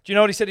 Yeah. Do you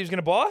know what he said he was going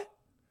to buy?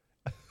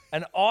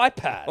 An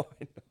iPad.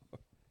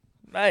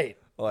 Mate,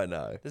 I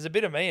know. there's a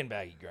bit of me in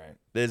baggy green.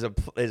 There's a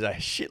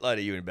shitload of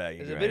you in baggy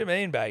There's green. a bit of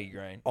me in baggy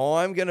green.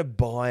 I'm gonna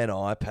buy an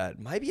iPad.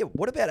 Maybe.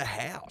 What about a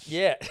house?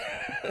 Yeah.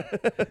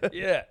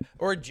 Yeah.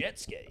 Or a jet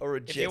ski. Or a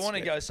If jet you want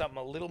to ski. go something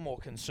a little more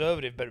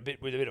conservative, but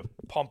with a bit of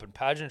pomp and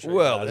pageantry.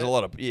 Well, about there's it. a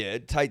lot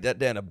of take that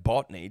down to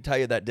Botany.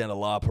 Take that down to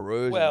La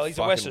Perouse. Well, and he's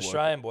a West fucking work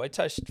Australian boy.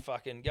 Toast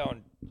fucking go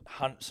and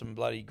hunt some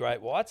bloody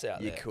great whites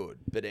out You there. could,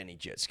 but any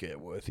jet skier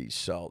worth his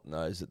salt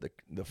knows that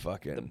the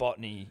fucking The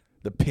botany.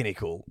 the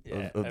pinnacle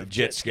Yeah, of the of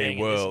jet jet ski skiing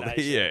in this world.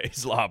 nation. Yeah,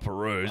 is La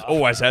Perouse.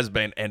 Always has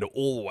been and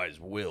always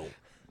will.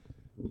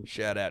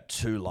 Shout out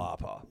to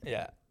Lapa.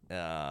 Yeah.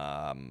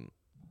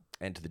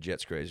 And to the jet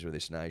skiers of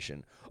this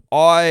nation.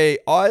 Well,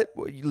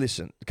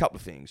 listen, a couple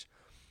of things.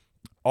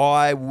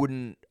 I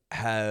wouldn't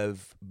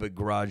have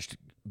begrudged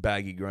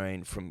Baggy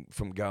Green from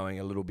going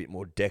a little bit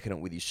more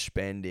decadent with his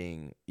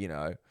spending, you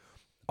know.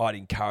 I'd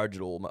encourage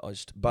it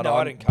almost. But No,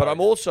 I'd I'm encourage it.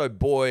 also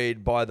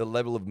buoyed by the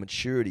level of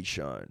maturity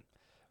shown.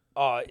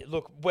 Oh,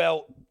 look,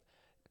 well,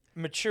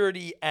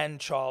 maturity and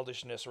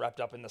childishness wrapped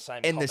up in the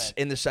same comment.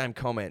 In the same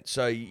comment.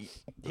 So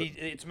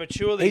It's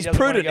mature that he's he doesn't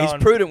prudent. want He's to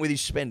go prudent with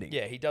his spending.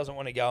 Yeah, he doesn't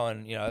want to go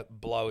and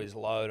blow his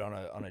load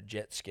on a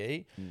jet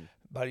ski,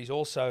 but he's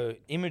also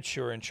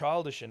immature and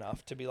childish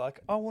enough to be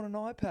like, I want an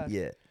iPad.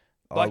 Yeah.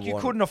 Like you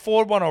couldn't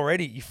afford one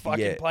already. You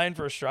fucking Yeah. playing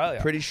for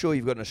Australia. Pretty sure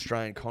you've got an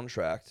Australian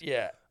contract,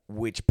 Yeah,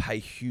 which pay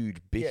huge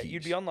bickies. yeah.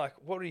 You'd be on like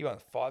what are you on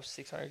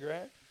 500-600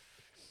 grand?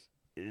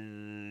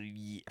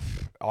 Yeah.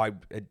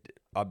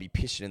 I'd be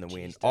pissing in the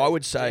wind. Jeez, I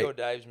would say. Theo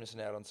Dave's missing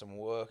out on some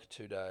work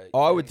today.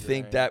 I would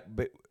think that,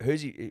 but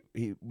who's he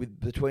with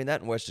between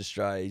that and West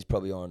Australia? He's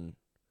probably on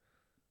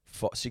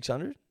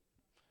 600,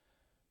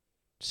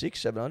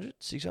 700,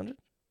 600,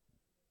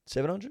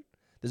 700.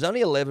 There's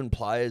only 11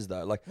 players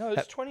though. Like No,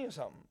 it's 20 or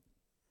something.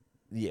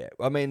 yeah,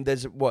 I mean,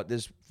 there's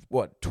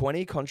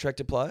 20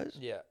 contracted players.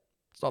 Yeah.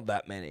 It's not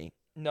that many.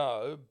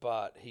 No,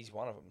 but he's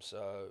one of them.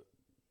 So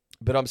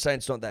But I'm saying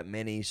it's not that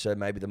many, so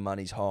maybe the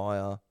money's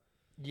higher.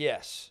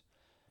 yes.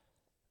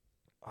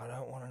 I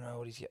don't want to know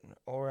what he's getting.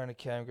 All around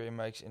Cam Green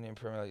makes Indian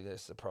Premier League.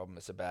 That's the problem.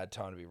 It's a bad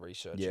time to be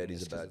researching. Yeah, it is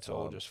this a 'cause bad it's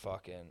all time. just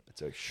fucking.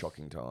 It's a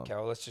shocking time. Okay,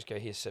 well, let's just go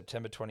here.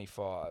 September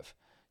 25.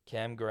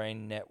 Cam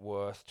Green net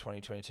worth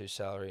 2022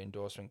 salary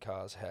endorsement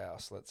cars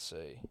house. Let's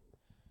see.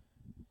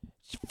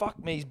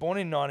 Fuck me. He's born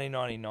in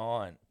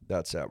 1999.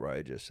 That's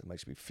outrageous. It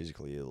makes me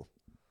physically ill.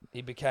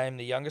 He became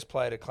the youngest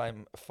player to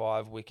claim a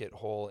 5-wicket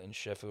haul in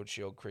Sheffield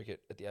Shield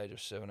cricket at the age of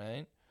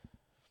 17.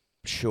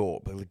 Sure,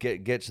 but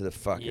get to the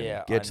fucking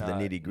Yeah, get I to the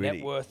know. nitty gritty.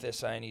 Net worth, they're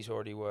saying he's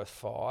already worth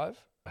 5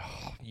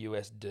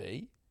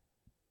 USD.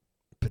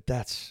 But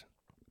that's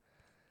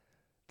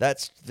they're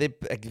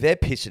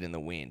pissing in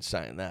the wind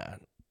saying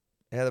that.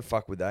 How the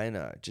fuck would they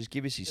know? Just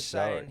give us his They're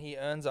salary. saying he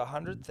earns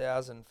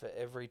 100,000 for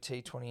every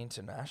T20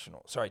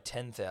 international. Sorry,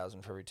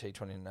 10,000 for every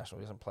T20 international.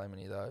 He doesn't play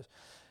many of those.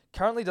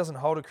 Currently doesn't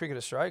hold a Cricket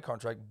Australia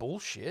contract.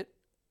 Bullshit.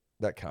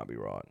 That can't be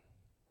right.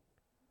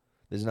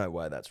 There's no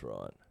way that's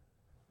right.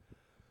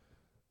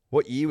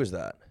 What year was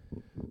that?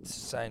 It's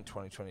saying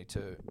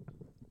 2022.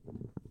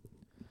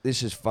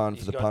 This is fun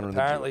He's for the got punter and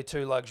apparently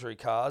 2 luxury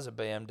cars, a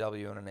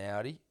BMW and an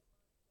Audi.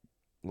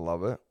 the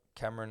love it.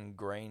 Cameron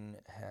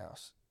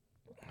Greenhouse.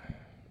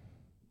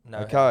 No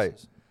Okay.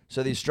 houses.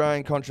 So the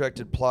Australian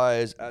contracted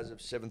players as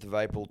of 7th of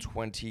April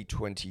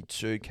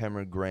 2022,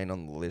 Cameron Green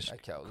on the list.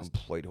 Okay, well, this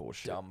Complete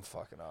horseshit. dumb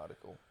fucking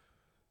article.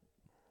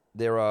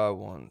 There are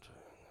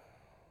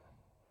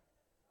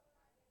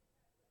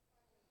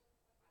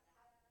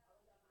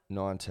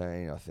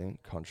 19, I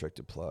think,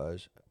 contracted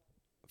players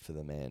for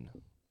the men.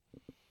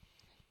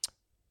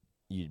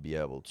 You'd be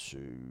able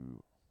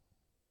to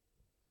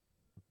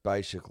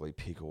basically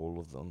pick all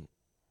of them.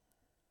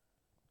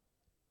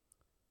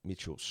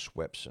 Mitchell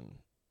Swepson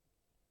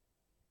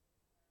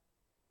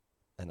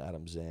and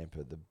Adam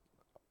Zampa, the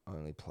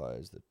only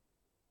players that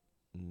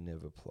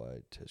never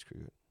played Test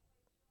cricket.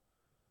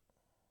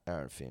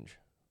 Aaron Finch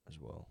as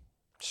well.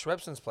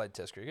 Swepson's played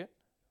Test cricket.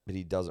 But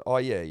he doesn't. Oh,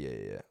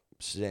 yeah.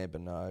 Zampa,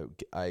 no.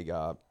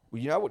 Agar.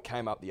 Well, you know what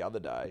came up the other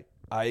day?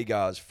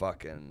 Agar's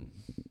fucking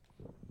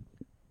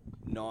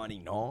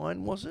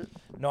 99, was it?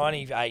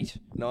 98.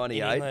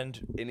 98. In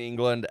England. In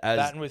England as...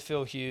 Batting with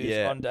Phil Hughes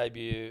Yeah. on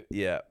debut.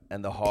 Yeah,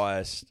 and the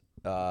highest...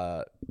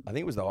 I think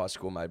it was the highest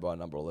score made by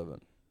number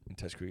 11 in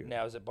Test cricket.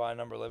 Now, is it by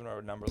number 11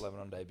 or number 11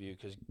 on debut?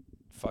 Because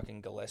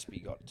fucking Gillespie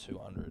got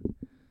 200.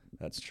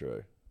 That's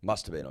true.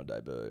 Must have been on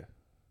debut.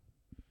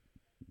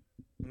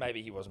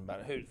 Maybe he wasn't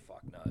batting. Who the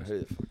fuck knows? Who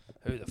the fuck?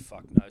 Who the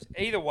fuck knows?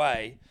 Either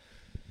way,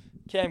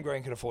 Cam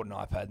Green can afford an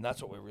iPad, and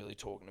that's what we're really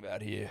talking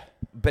about here.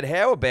 But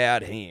how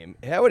about him?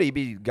 How would he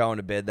be going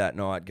to bed that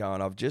night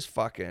going, I've just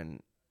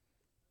fucking...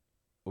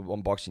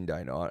 On Boxing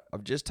Day night,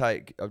 I've just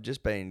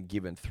been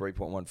given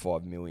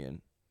 3.15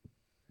 million.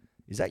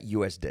 Is that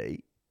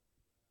USD?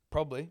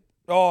 Probably.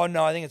 Oh,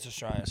 no, I think it's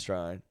Australian.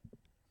 Australian.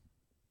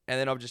 And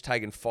then I've just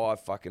taken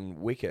 5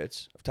 fucking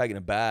wickets. I've taken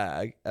a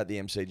bag at the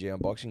MCG on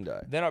Boxing Day.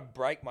 Then I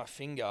break my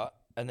finger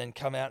and then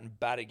come out and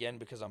bat again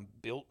because I'm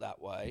built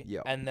that way.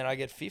 Yeah. And then I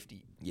get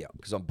 50. Yeah,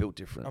 because I'm built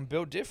different. I'm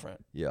built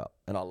different. Yeah,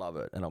 and I love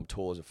it. And I'm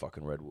tall as a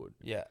fucking redwood,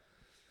 Yeah.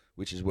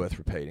 which is worth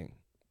repeating.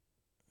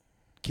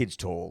 Kid's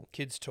tall.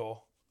 Kids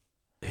tour.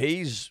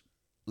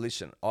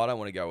 Listen, I don't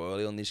want to go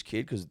early on this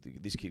kid because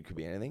this kid could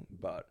be anything,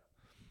 but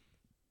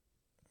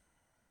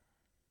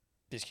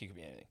This kid could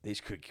be anything. this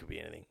kid could be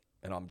anything.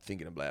 And I'm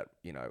thinking about,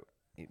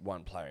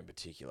 one player in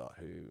particular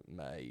who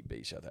may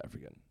be South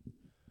African.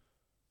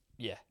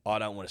 Yeah. I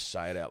don't want to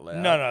say it out loud.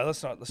 No,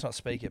 let's not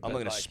speak it. I'm but not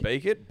going to like,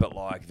 speak it, but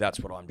that's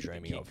what I'm the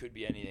dreaming kid of. could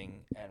be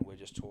anything, and we're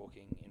just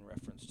talking in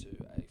reference to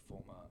a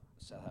former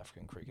South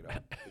African cricketer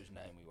whose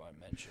name we won't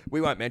mention.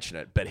 We won't mention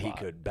it, but he But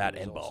could bat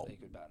was and also- bowl. He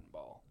could bat and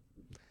bowl.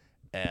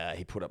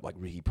 He put up like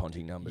Ricky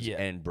Ponting numbers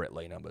Yeah. and Brett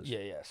Lee numbers.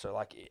 Yeah. So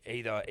like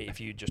either if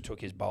you just took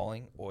his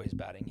bowling or his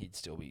batting, he'd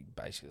still be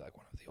basically like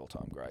one of the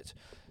all-time greats.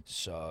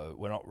 So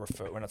we're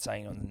not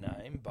saying on the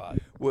name, but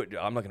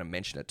I'm not going to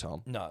mention it,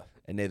 Tom, no.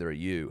 and neither are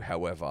you.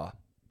 However,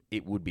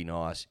 it would be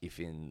nice if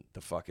in the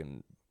Fullness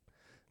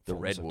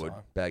redwood, of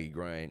time. baggy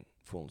green,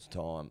 fullness of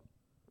time,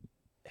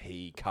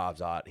 he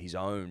carves out his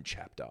own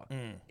chapter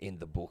in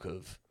the book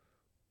of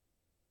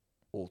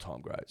all-time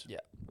greats.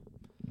 Yeah.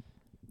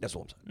 That's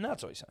all I'm saying. No,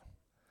 that's all he's saying.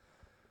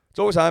 It's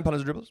always saying,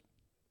 punters and dribblers.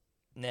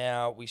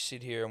 Now we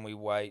sit here and we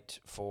wait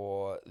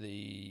for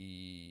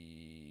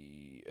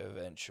the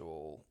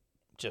eventual,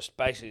 just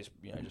basically,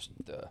 just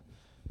the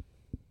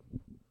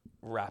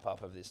wrap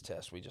up of this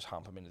test. We just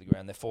hump them into the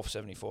ground. They're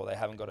 474. They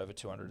haven't got over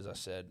 200, as I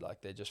said.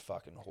 Like they're just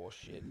fucking horse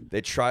shit.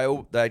 They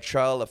trail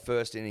the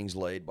first innings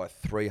lead by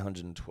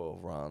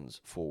 312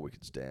 runs, 4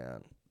 wickets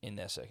down. In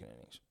their second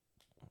innings.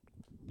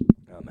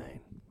 Oh,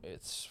 man.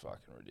 It's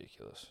fucking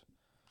ridiculous.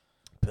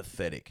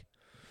 Pathetic.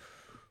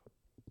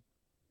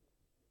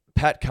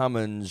 Pat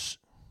Cummins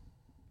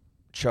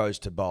chose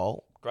to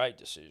bowl, Great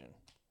decision.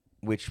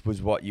 which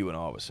was what you and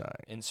I were saying.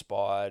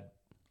 Inspired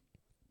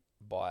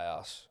by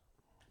us.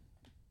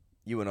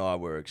 You and I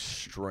were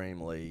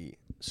extremely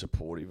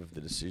supportive of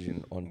the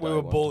decision on day We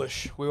were one.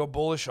 bullish. We were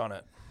bullish on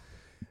it.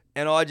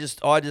 And I just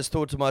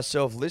thought to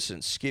myself,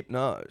 listen, Skip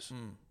knows.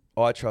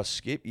 I trust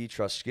Skip. You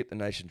trust Skip. The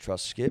nation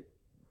trusts Skip.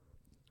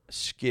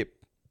 Skip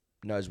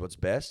knows what's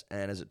best.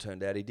 And as it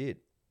turned out, he did.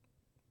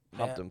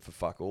 Humped Yeah. him for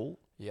fuck all.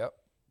 Yep.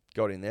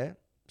 Got in there.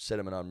 Set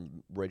him an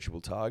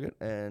unreachable target.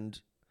 And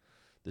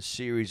the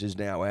series is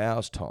now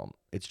ours, Tom.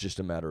 It's just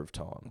a matter of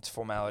time. It's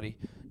formality.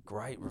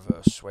 Great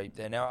reverse sweep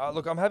there. Now,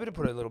 look, I'm happy to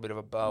put a little bit of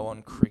a bow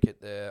on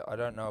cricket there. I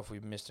don't know if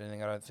we've missed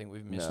anything. I don't think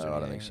we've missed anything. I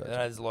don't think so. I know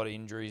there's a lot of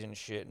injuries and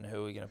shit, and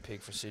who are we going to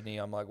pick for Sydney?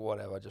 I'm like,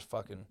 whatever. Just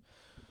fucking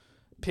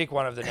pick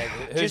one of the next.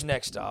 Who's Just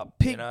next up?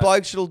 Pick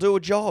blokes that'll do a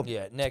job.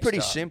 Yeah, It's next pretty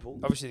up. simple.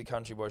 Obviously, the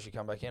country boys should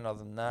come back in. Other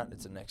than that,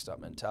 it's a next up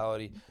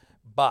mentality.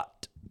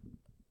 But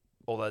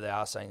although they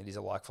are saying that he's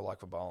a like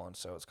for Boland,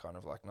 so it's kind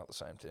of like not the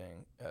same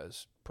thing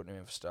as putting him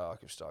in for Stark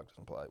if Stark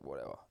doesn't play.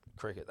 Whatever.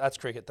 Cricket. That's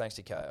cricket. Thanks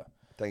to KO.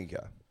 Thank you,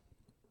 Ko.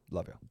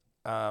 Love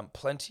you.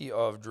 Plenty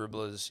of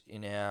dribblers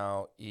in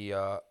our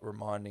ear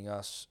reminding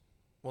us,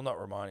 well, not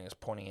reminding us,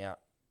 pointing out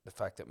the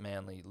fact that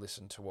Manly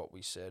listened to what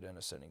we said and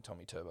are sending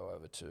Tommy Turbo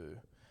over to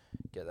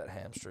get that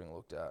hamstring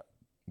looked at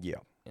Yeah.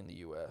 in the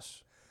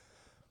US.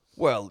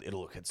 Well,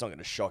 it's not going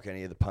to shock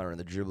any of the punter and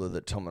the dribbler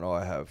that Tom and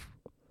I have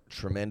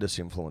tremendous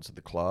influence at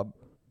the club.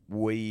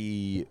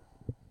 We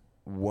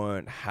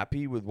weren't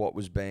happy with what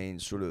was being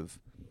sort of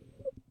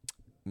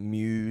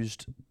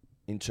mused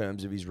in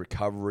terms of his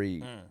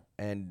recovery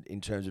and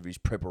in terms of his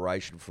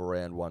preparation for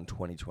round 1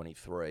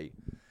 2023.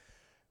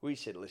 We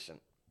said, listen,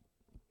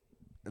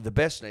 the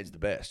best needs the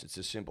best. It's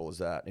as simple as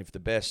that. If the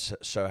best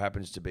so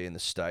happens to be in the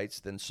States,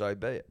 then so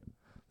be it.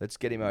 Let's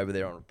get him over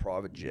there on a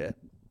private jet.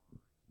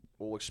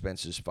 All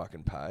expenses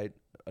fucking paid.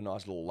 A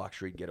nice little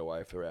luxury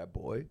getaway for our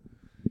boy.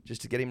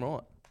 Just to get him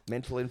right,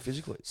 mentally and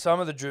physically. Some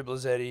of the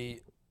dribblers,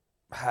 Eddie,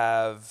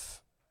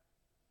 have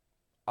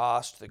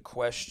asked the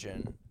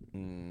question.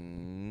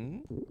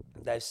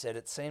 They've said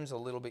it seems a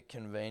little bit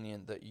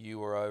convenient that you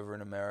were over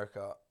in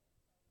America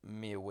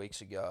mere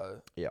weeks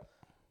ago. Yeah.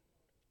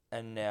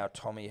 And now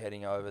Tommy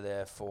heading over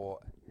there for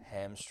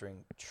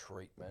hamstring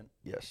treatment.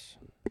 Yes.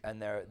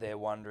 And they're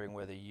wondering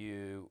whether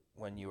you,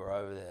 when you were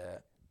over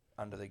there,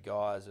 under the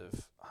guise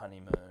of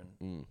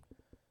honeymoon,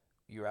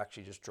 you're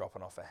actually just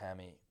dropping off a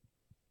hammy.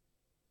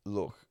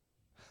 Look,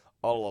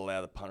 I'll allow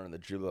the punter and the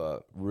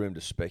dribbler room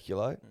to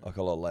speculate. Like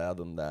I'll allow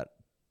them that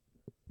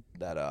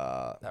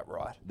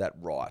right.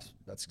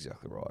 That's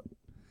exactly right.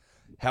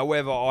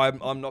 However,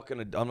 I'm not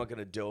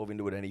gonna delve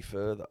into it any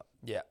further.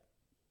 Yeah.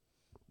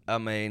 I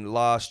mean,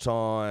 last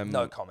time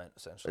No comment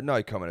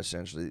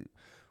essentially.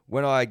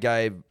 When I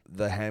gave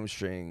the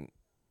hamstring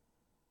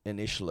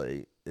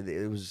initially,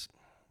 there was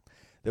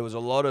a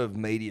lot of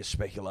media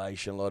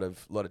speculation, a lot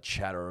of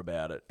chatter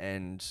about it,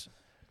 and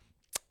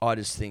I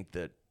just think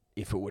that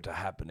if it were to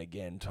happen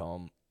again,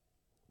 Tom,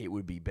 it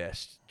would be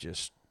best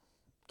just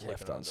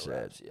left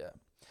unsaid. Yeah.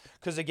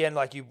 because again,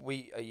 like you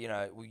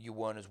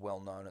weren't as well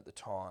known at the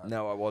time.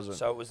 No, I wasn't.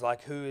 So it was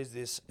like, who is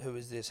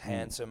this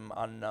handsome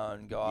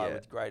unknown guy Yeah.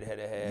 with great head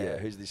of hair? Yeah,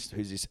 who's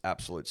this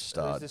absolute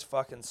stud? Who's this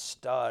fucking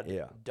stud?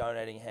 Yeah.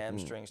 Donating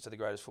hamstrings to the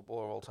greatest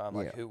footballer of all time.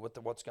 Like Yeah.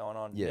 what's going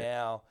on Yeah.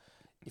 now?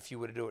 If you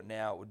were to do it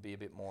now, it would be a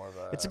bit more of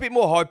a. It's a bit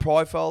more high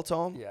profile,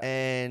 Tom. Yeah.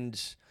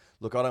 And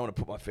look, I don't want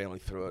to put my family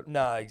through it.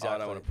 No, exactly. I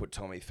don't want to put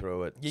Tommy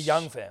through it. Your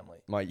young family.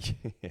 My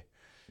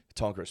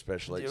Tonka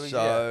especially. Yeah,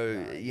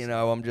 So,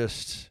 no,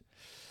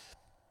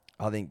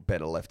 I think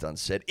better left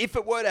unsaid. If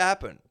it were to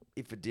happen.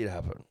 If it did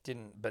happen.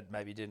 But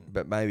maybe didn't.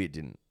 But maybe it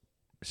didn't.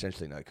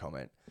 Essentially no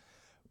comment.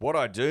 What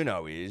I do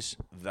know is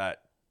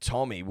that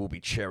Tommy will be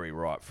cherry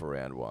ripe for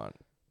round one.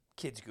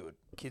 Kid's good.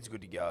 Kid's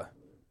good to go.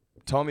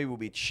 Tommy will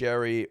be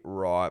cherry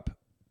ripe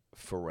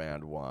for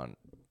round one.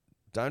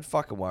 Don't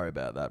fucking worry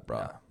about that, bro.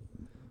 No.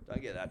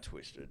 Don't get that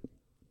twisted.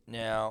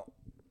 Now,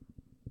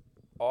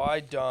 I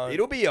don't.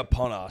 It'll be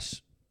upon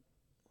us.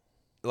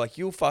 Like,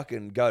 you'll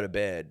fucking go to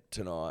bed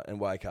tonight and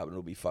wake up and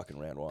it'll be fucking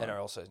round one.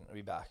 NRL season will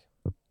be back.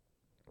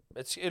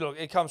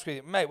 It comes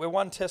quick, mate. We're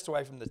one test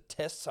away from the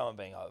test summer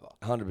being over.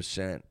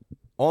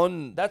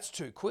 100%. That's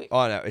too quick.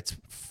 I know, it's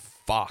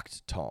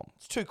fucked, Tom.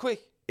 It's too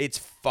quick. It's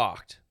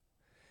fucked.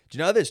 Do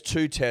you know there's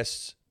 2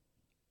 tests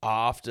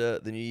after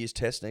the New Year's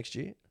test next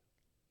year?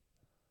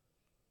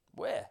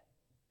 Where?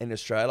 In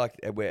Australia, like,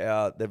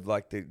 where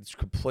it's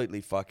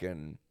completely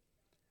fucking,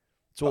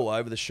 it's all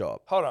over the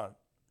shop. Hold on.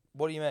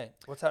 What do you mean?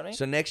 What's happening?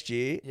 So next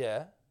year,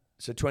 Yeah.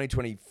 so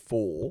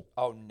 2024,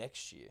 Oh,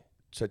 next year.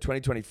 so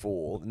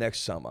 2024,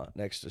 next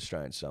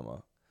Australian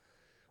summer,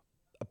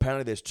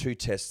 apparently there's 2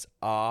 tests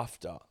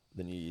after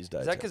the New Year's Day.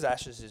 Is that test. because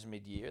Ashes is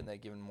mid-year and they're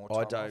giving more time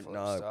I off don't or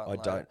know.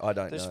 starting I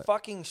don't This know.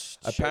 fucking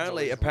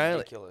Apparently,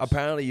 ridiculous.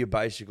 apparently, you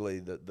basically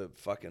the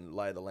fucking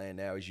lay of the land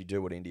now is you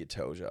do what India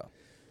tells you.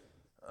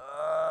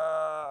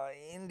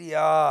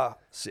 India.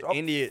 So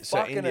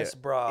Stop fucking us,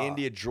 bruh.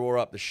 India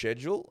draw up the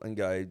schedule and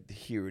go,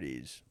 here it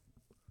is.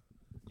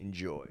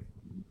 Enjoy.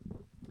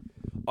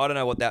 I don't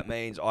know what that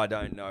means. I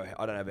don't know.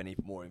 I don't have any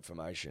more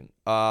information.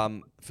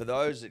 For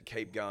those that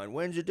keep going,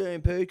 when's the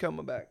DMP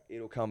coming back?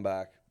 It'll come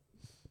back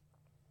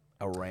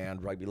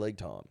around rugby league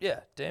time.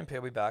 Yeah, DMP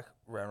will be back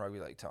around rugby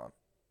league time.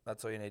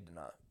 That's all you need to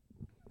know.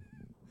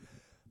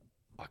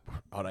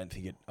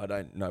 I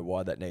don't know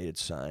why that needed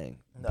saying,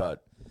 No.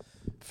 but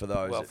for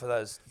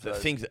those that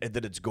think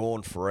that it's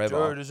gone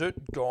forever. Dude, is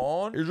it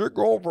gone? Is it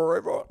gone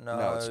forever?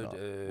 No, it's not.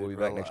 dude. We'll be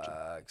back next year.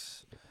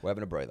 Relax. We're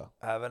having a breather.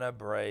 Having a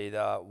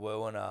breather,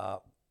 wooing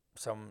up,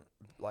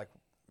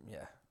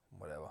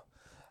 whatever.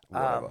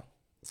 Whatever.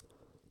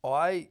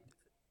 I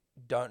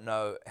don't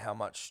know how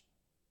much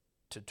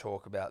to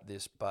talk about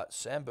this, but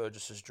Sam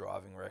Burgess's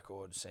driving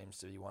record seems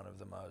to be one of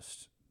the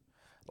most,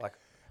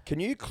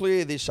 Can you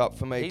clear this up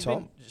for me, he's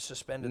Tom? been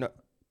suspended. No,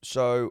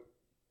 so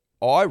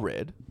I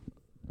read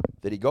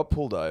that he got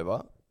pulled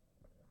over,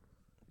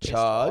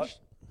 charged,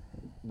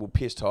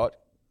 pissed hot,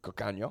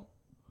 cocaño,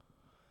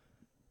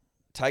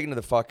 taken to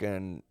the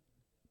fucking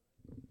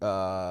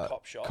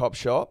Cop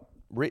shop,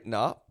 written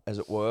up, as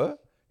it were.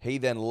 He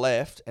then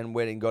left and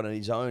went and got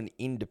his own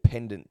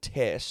independent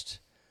test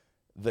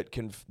that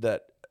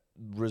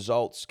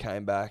results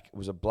came back. It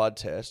was a blood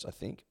test, I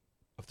think,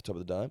 off the top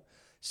of the dome.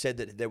 Said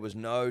that there was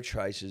no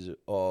traces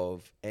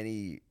of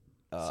any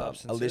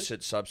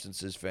illicit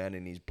substances found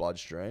in his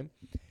bloodstream,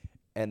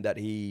 and that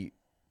he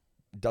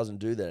doesn't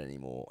do that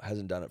anymore,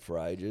 hasn't done it for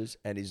ages,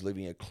 and is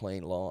living a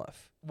clean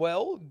life.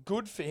 Well,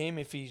 good for him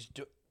if he's...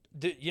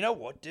 you know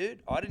what,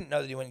 dude? I didn't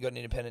know that he went and got an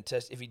independent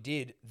test. If he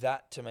did,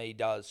 that to me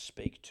does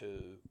speak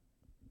to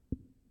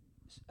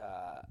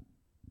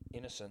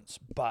innocence.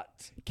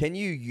 But Can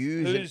you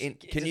use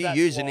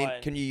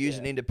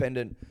an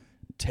independent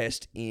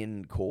test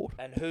in court?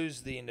 and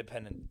who's the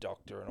independent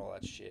doctor and all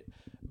that shit?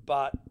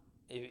 But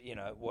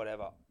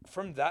whatever.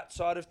 From that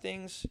side of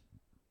things,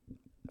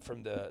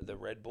 from the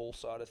Red Bull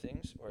side of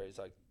things, where he's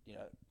like,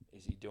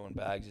 is he doing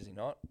bags? Is he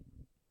not?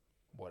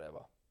 Whatever.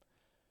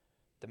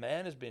 The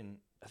man has been.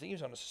 I think he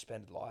was on a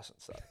suspended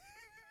license though.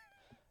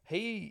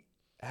 He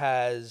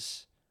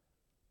has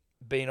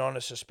been on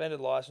a suspended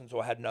license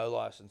or had no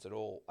license at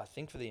all, I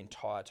think, for the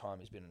entire time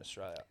he's been in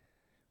Australia.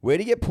 Where'd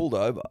he get pulled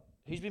over?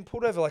 He's been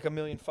pulled over like a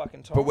million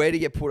fucking times. But where'd he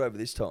get pulled over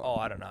this time? Oh,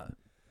 I don't know.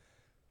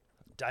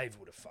 Dave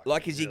would have fucking...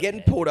 Like, is he really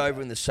getting pulled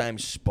over in the same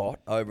spot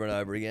over and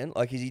over again?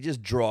 Like, is he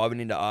just driving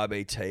into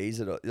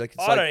RBTs?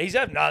 I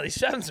don't know.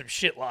 He's having some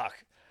shit luck.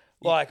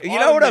 Like, You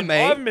know what I mean? I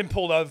haven't been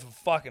pulled over for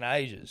fucking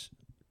ages.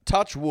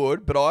 Touch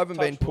wood, but I haven't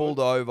been pulled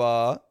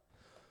over.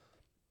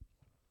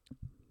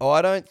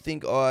 I don't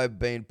think I've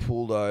been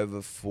pulled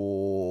over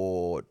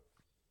for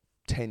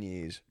 10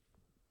 years.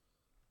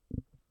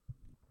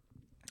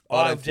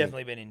 I've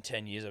definitely been in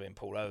 10 years I've been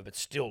pulled over, but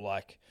still,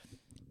 like,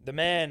 the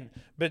man...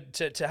 But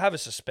to have a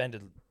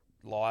suspended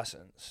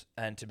license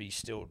and to be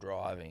still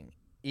driving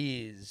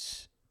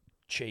is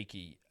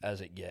cheeky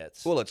as it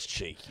gets. Well, it's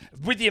cheeky.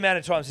 With the amount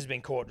of times he's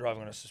been caught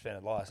driving on a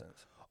suspended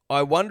license.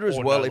 I wonder as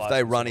Or well no if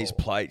they license run at his all.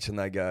 plates and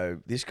they go,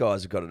 this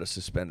guy's got a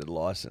suspended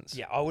license.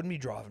 Yeah, I wouldn't be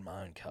driving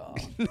my own car.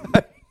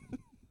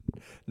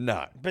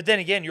 No. But then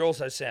again, you're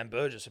also Sam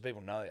Burgess, so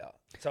people know you.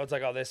 So it's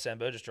like, oh, there's Sam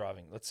Burgess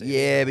driving. Let's see.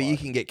 Yeah, but you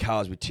can get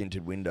cars with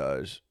tinted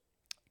windows.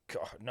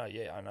 God, no,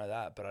 yeah, I know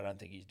that, but I don't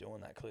think he's doing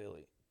that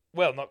clearly.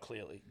 Well, not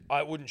clearly.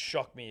 It wouldn't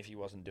shock me if he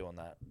wasn't doing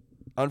that.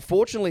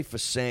 Unfortunately for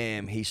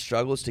Sam, he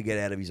struggles to get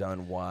out of his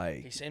own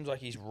way. He seems like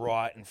he's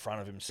right in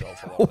front of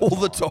himself All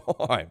the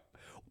time.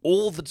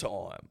 All the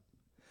time.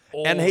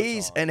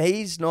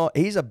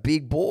 He's a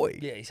big boy.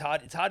 Yeah, it's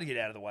hard to get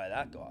out of the way of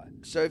that guy.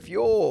 So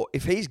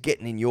if he's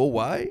getting in your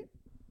way,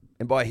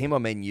 and by him I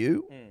mean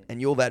you,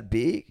 and you're that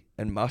big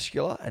and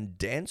muscular and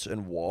dense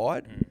and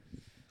wide,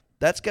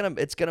 it's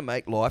gonna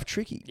make life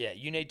tricky. Yeah,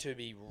 you need to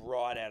be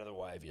right out of the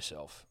way of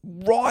yourself.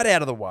 Right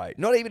out of the way.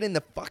 Not even in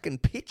the fucking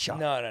picture.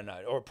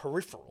 No. Or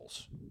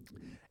peripherals.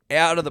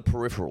 Out of the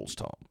peripherals,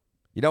 Tom.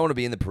 You don't want to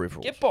be in the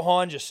peripherals. Get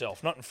behind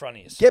yourself, not in front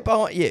of yourself. Get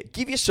behind, yeah.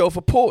 Give yourself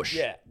a push.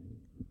 Yeah.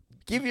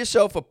 Give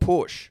yourself a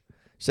push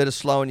instead of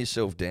slowing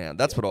yourself down.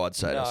 That's what I'd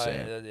say to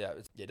Sam.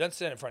 Yeah, don't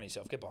stand in front of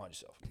yourself. Get behind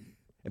yourself.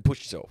 And push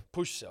yourself.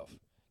 Push yourself.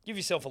 Give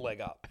yourself a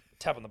leg up.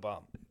 Tap on the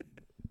bum.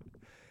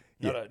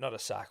 Not a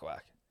sack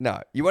whack. No,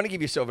 you want to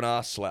give yourself an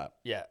ass slap.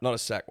 Yeah. Not a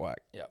sack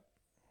whack. Yeah.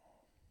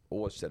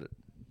 Always said it.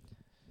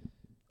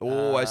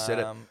 Always said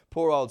it.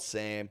 Poor old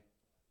Sam.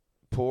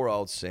 Poor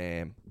old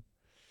Sam.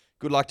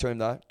 Good luck to him,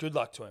 though. Good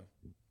luck to him.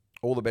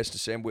 All the best to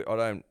Sam.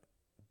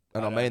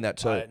 I mean that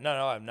too. I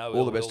have no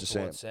All the best ill to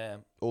towards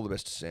Sam. All the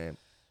best to Sam.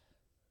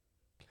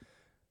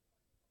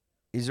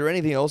 Is there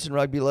anything else in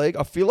rugby league?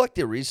 I feel like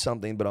there is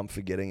something, but I'm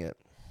forgetting it.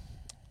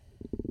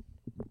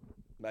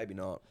 Maybe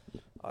not.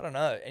 I don't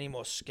know. Any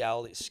more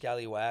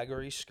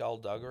scallywaggery,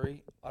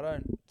 skullduggery? I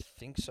don't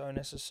think so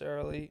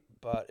necessarily,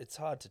 but it's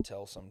hard to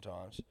tell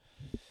sometimes.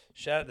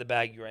 Shout out to the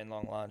Baggy Green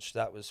Long Lunch.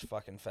 That was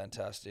fucking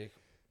fantastic.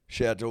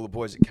 Shout out to all the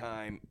boys that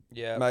came.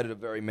 Yeah. Made it a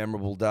very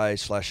memorable day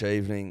 /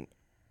 evening.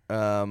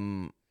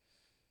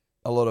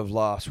 A lot of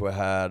laughs were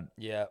had.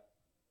 Yeah.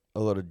 A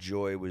lot of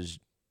joy was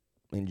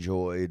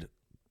enjoyed.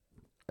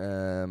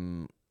 A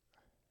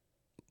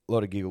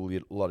lot of giggle,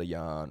 a lot of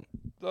yarn.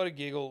 A lot of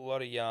giggle, a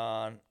lot of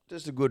yarn.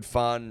 Just a good,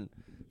 fun,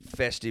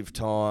 festive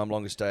time.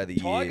 Longest day of the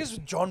year. Tigers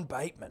with John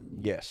Bateman.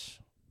 Yes.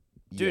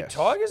 Dude, yes.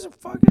 Tigers are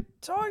fucking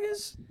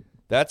Tigers.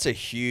 That's a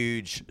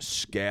huge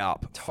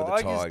scalp for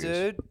the Tigers.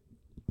 Dude.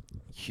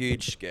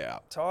 Huge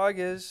scalp.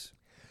 Tigers.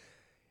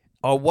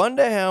 I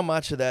wonder how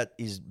much of that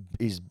is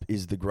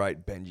the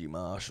great Benji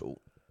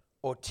Marshall.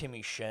 Or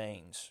Timmy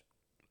Sheens.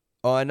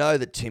 I know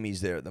that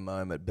Timmy's there at the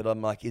moment, but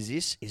I'm like, is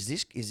this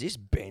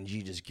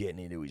Benji just getting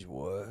into his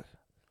work?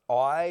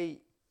 I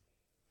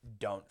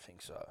don't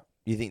think so.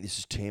 You think this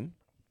is Tim?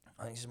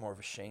 I think this is more of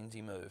a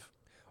Sheensy move.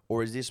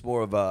 Or is this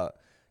more of a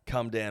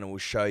come down and we'll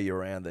show you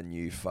around the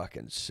new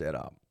fucking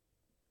setup?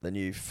 The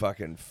new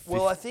fucking...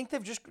 Well, I think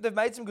they've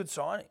made some good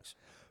signings.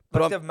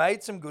 But they've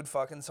made some good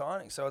fucking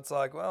signings. So it's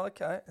like, well,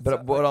 okay.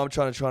 But what I'm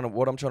trying to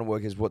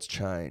work is what's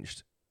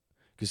changed.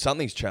 Because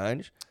something's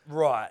changed.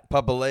 Right.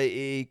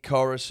 Papali'i,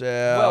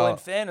 Coruscant. Well, in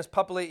fairness,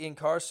 Papali'i and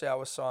Coruscant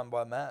were signed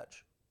by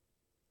Madge.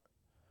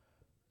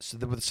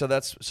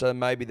 So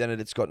maybe then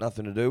it's got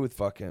nothing to do with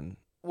fucking...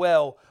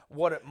 Well,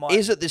 what it might...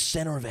 Is it this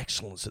centre of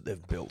excellence that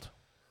they've built?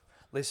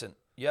 Listen,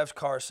 you have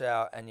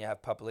Coruscant and you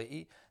have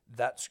Papali'i.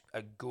 That's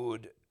a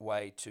good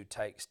way to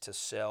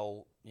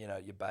sell,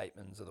 your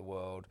Batemans of the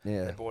world.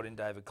 Yeah. They brought in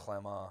David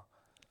Clemmer.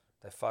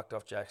 They fucked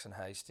off Jackson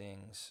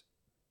Hastings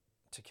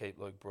to keep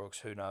Luke Brooks.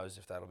 Who knows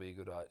if that'll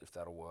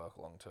work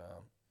long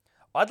term.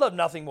 I'd love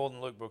nothing more than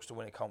Luke Brooks to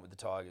win a comp with the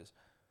Tigers.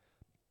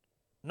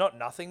 Not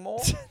nothing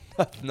more.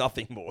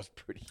 Nothing more is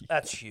pretty.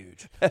 That's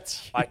huge.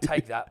 That's huge. I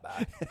take that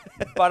back.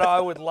 But I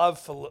would love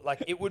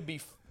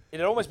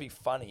it'd almost be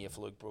funny if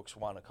Luke Brooks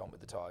won a comp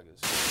with the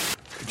Tigers.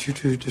 Could you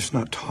two just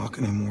not talk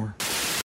anymore?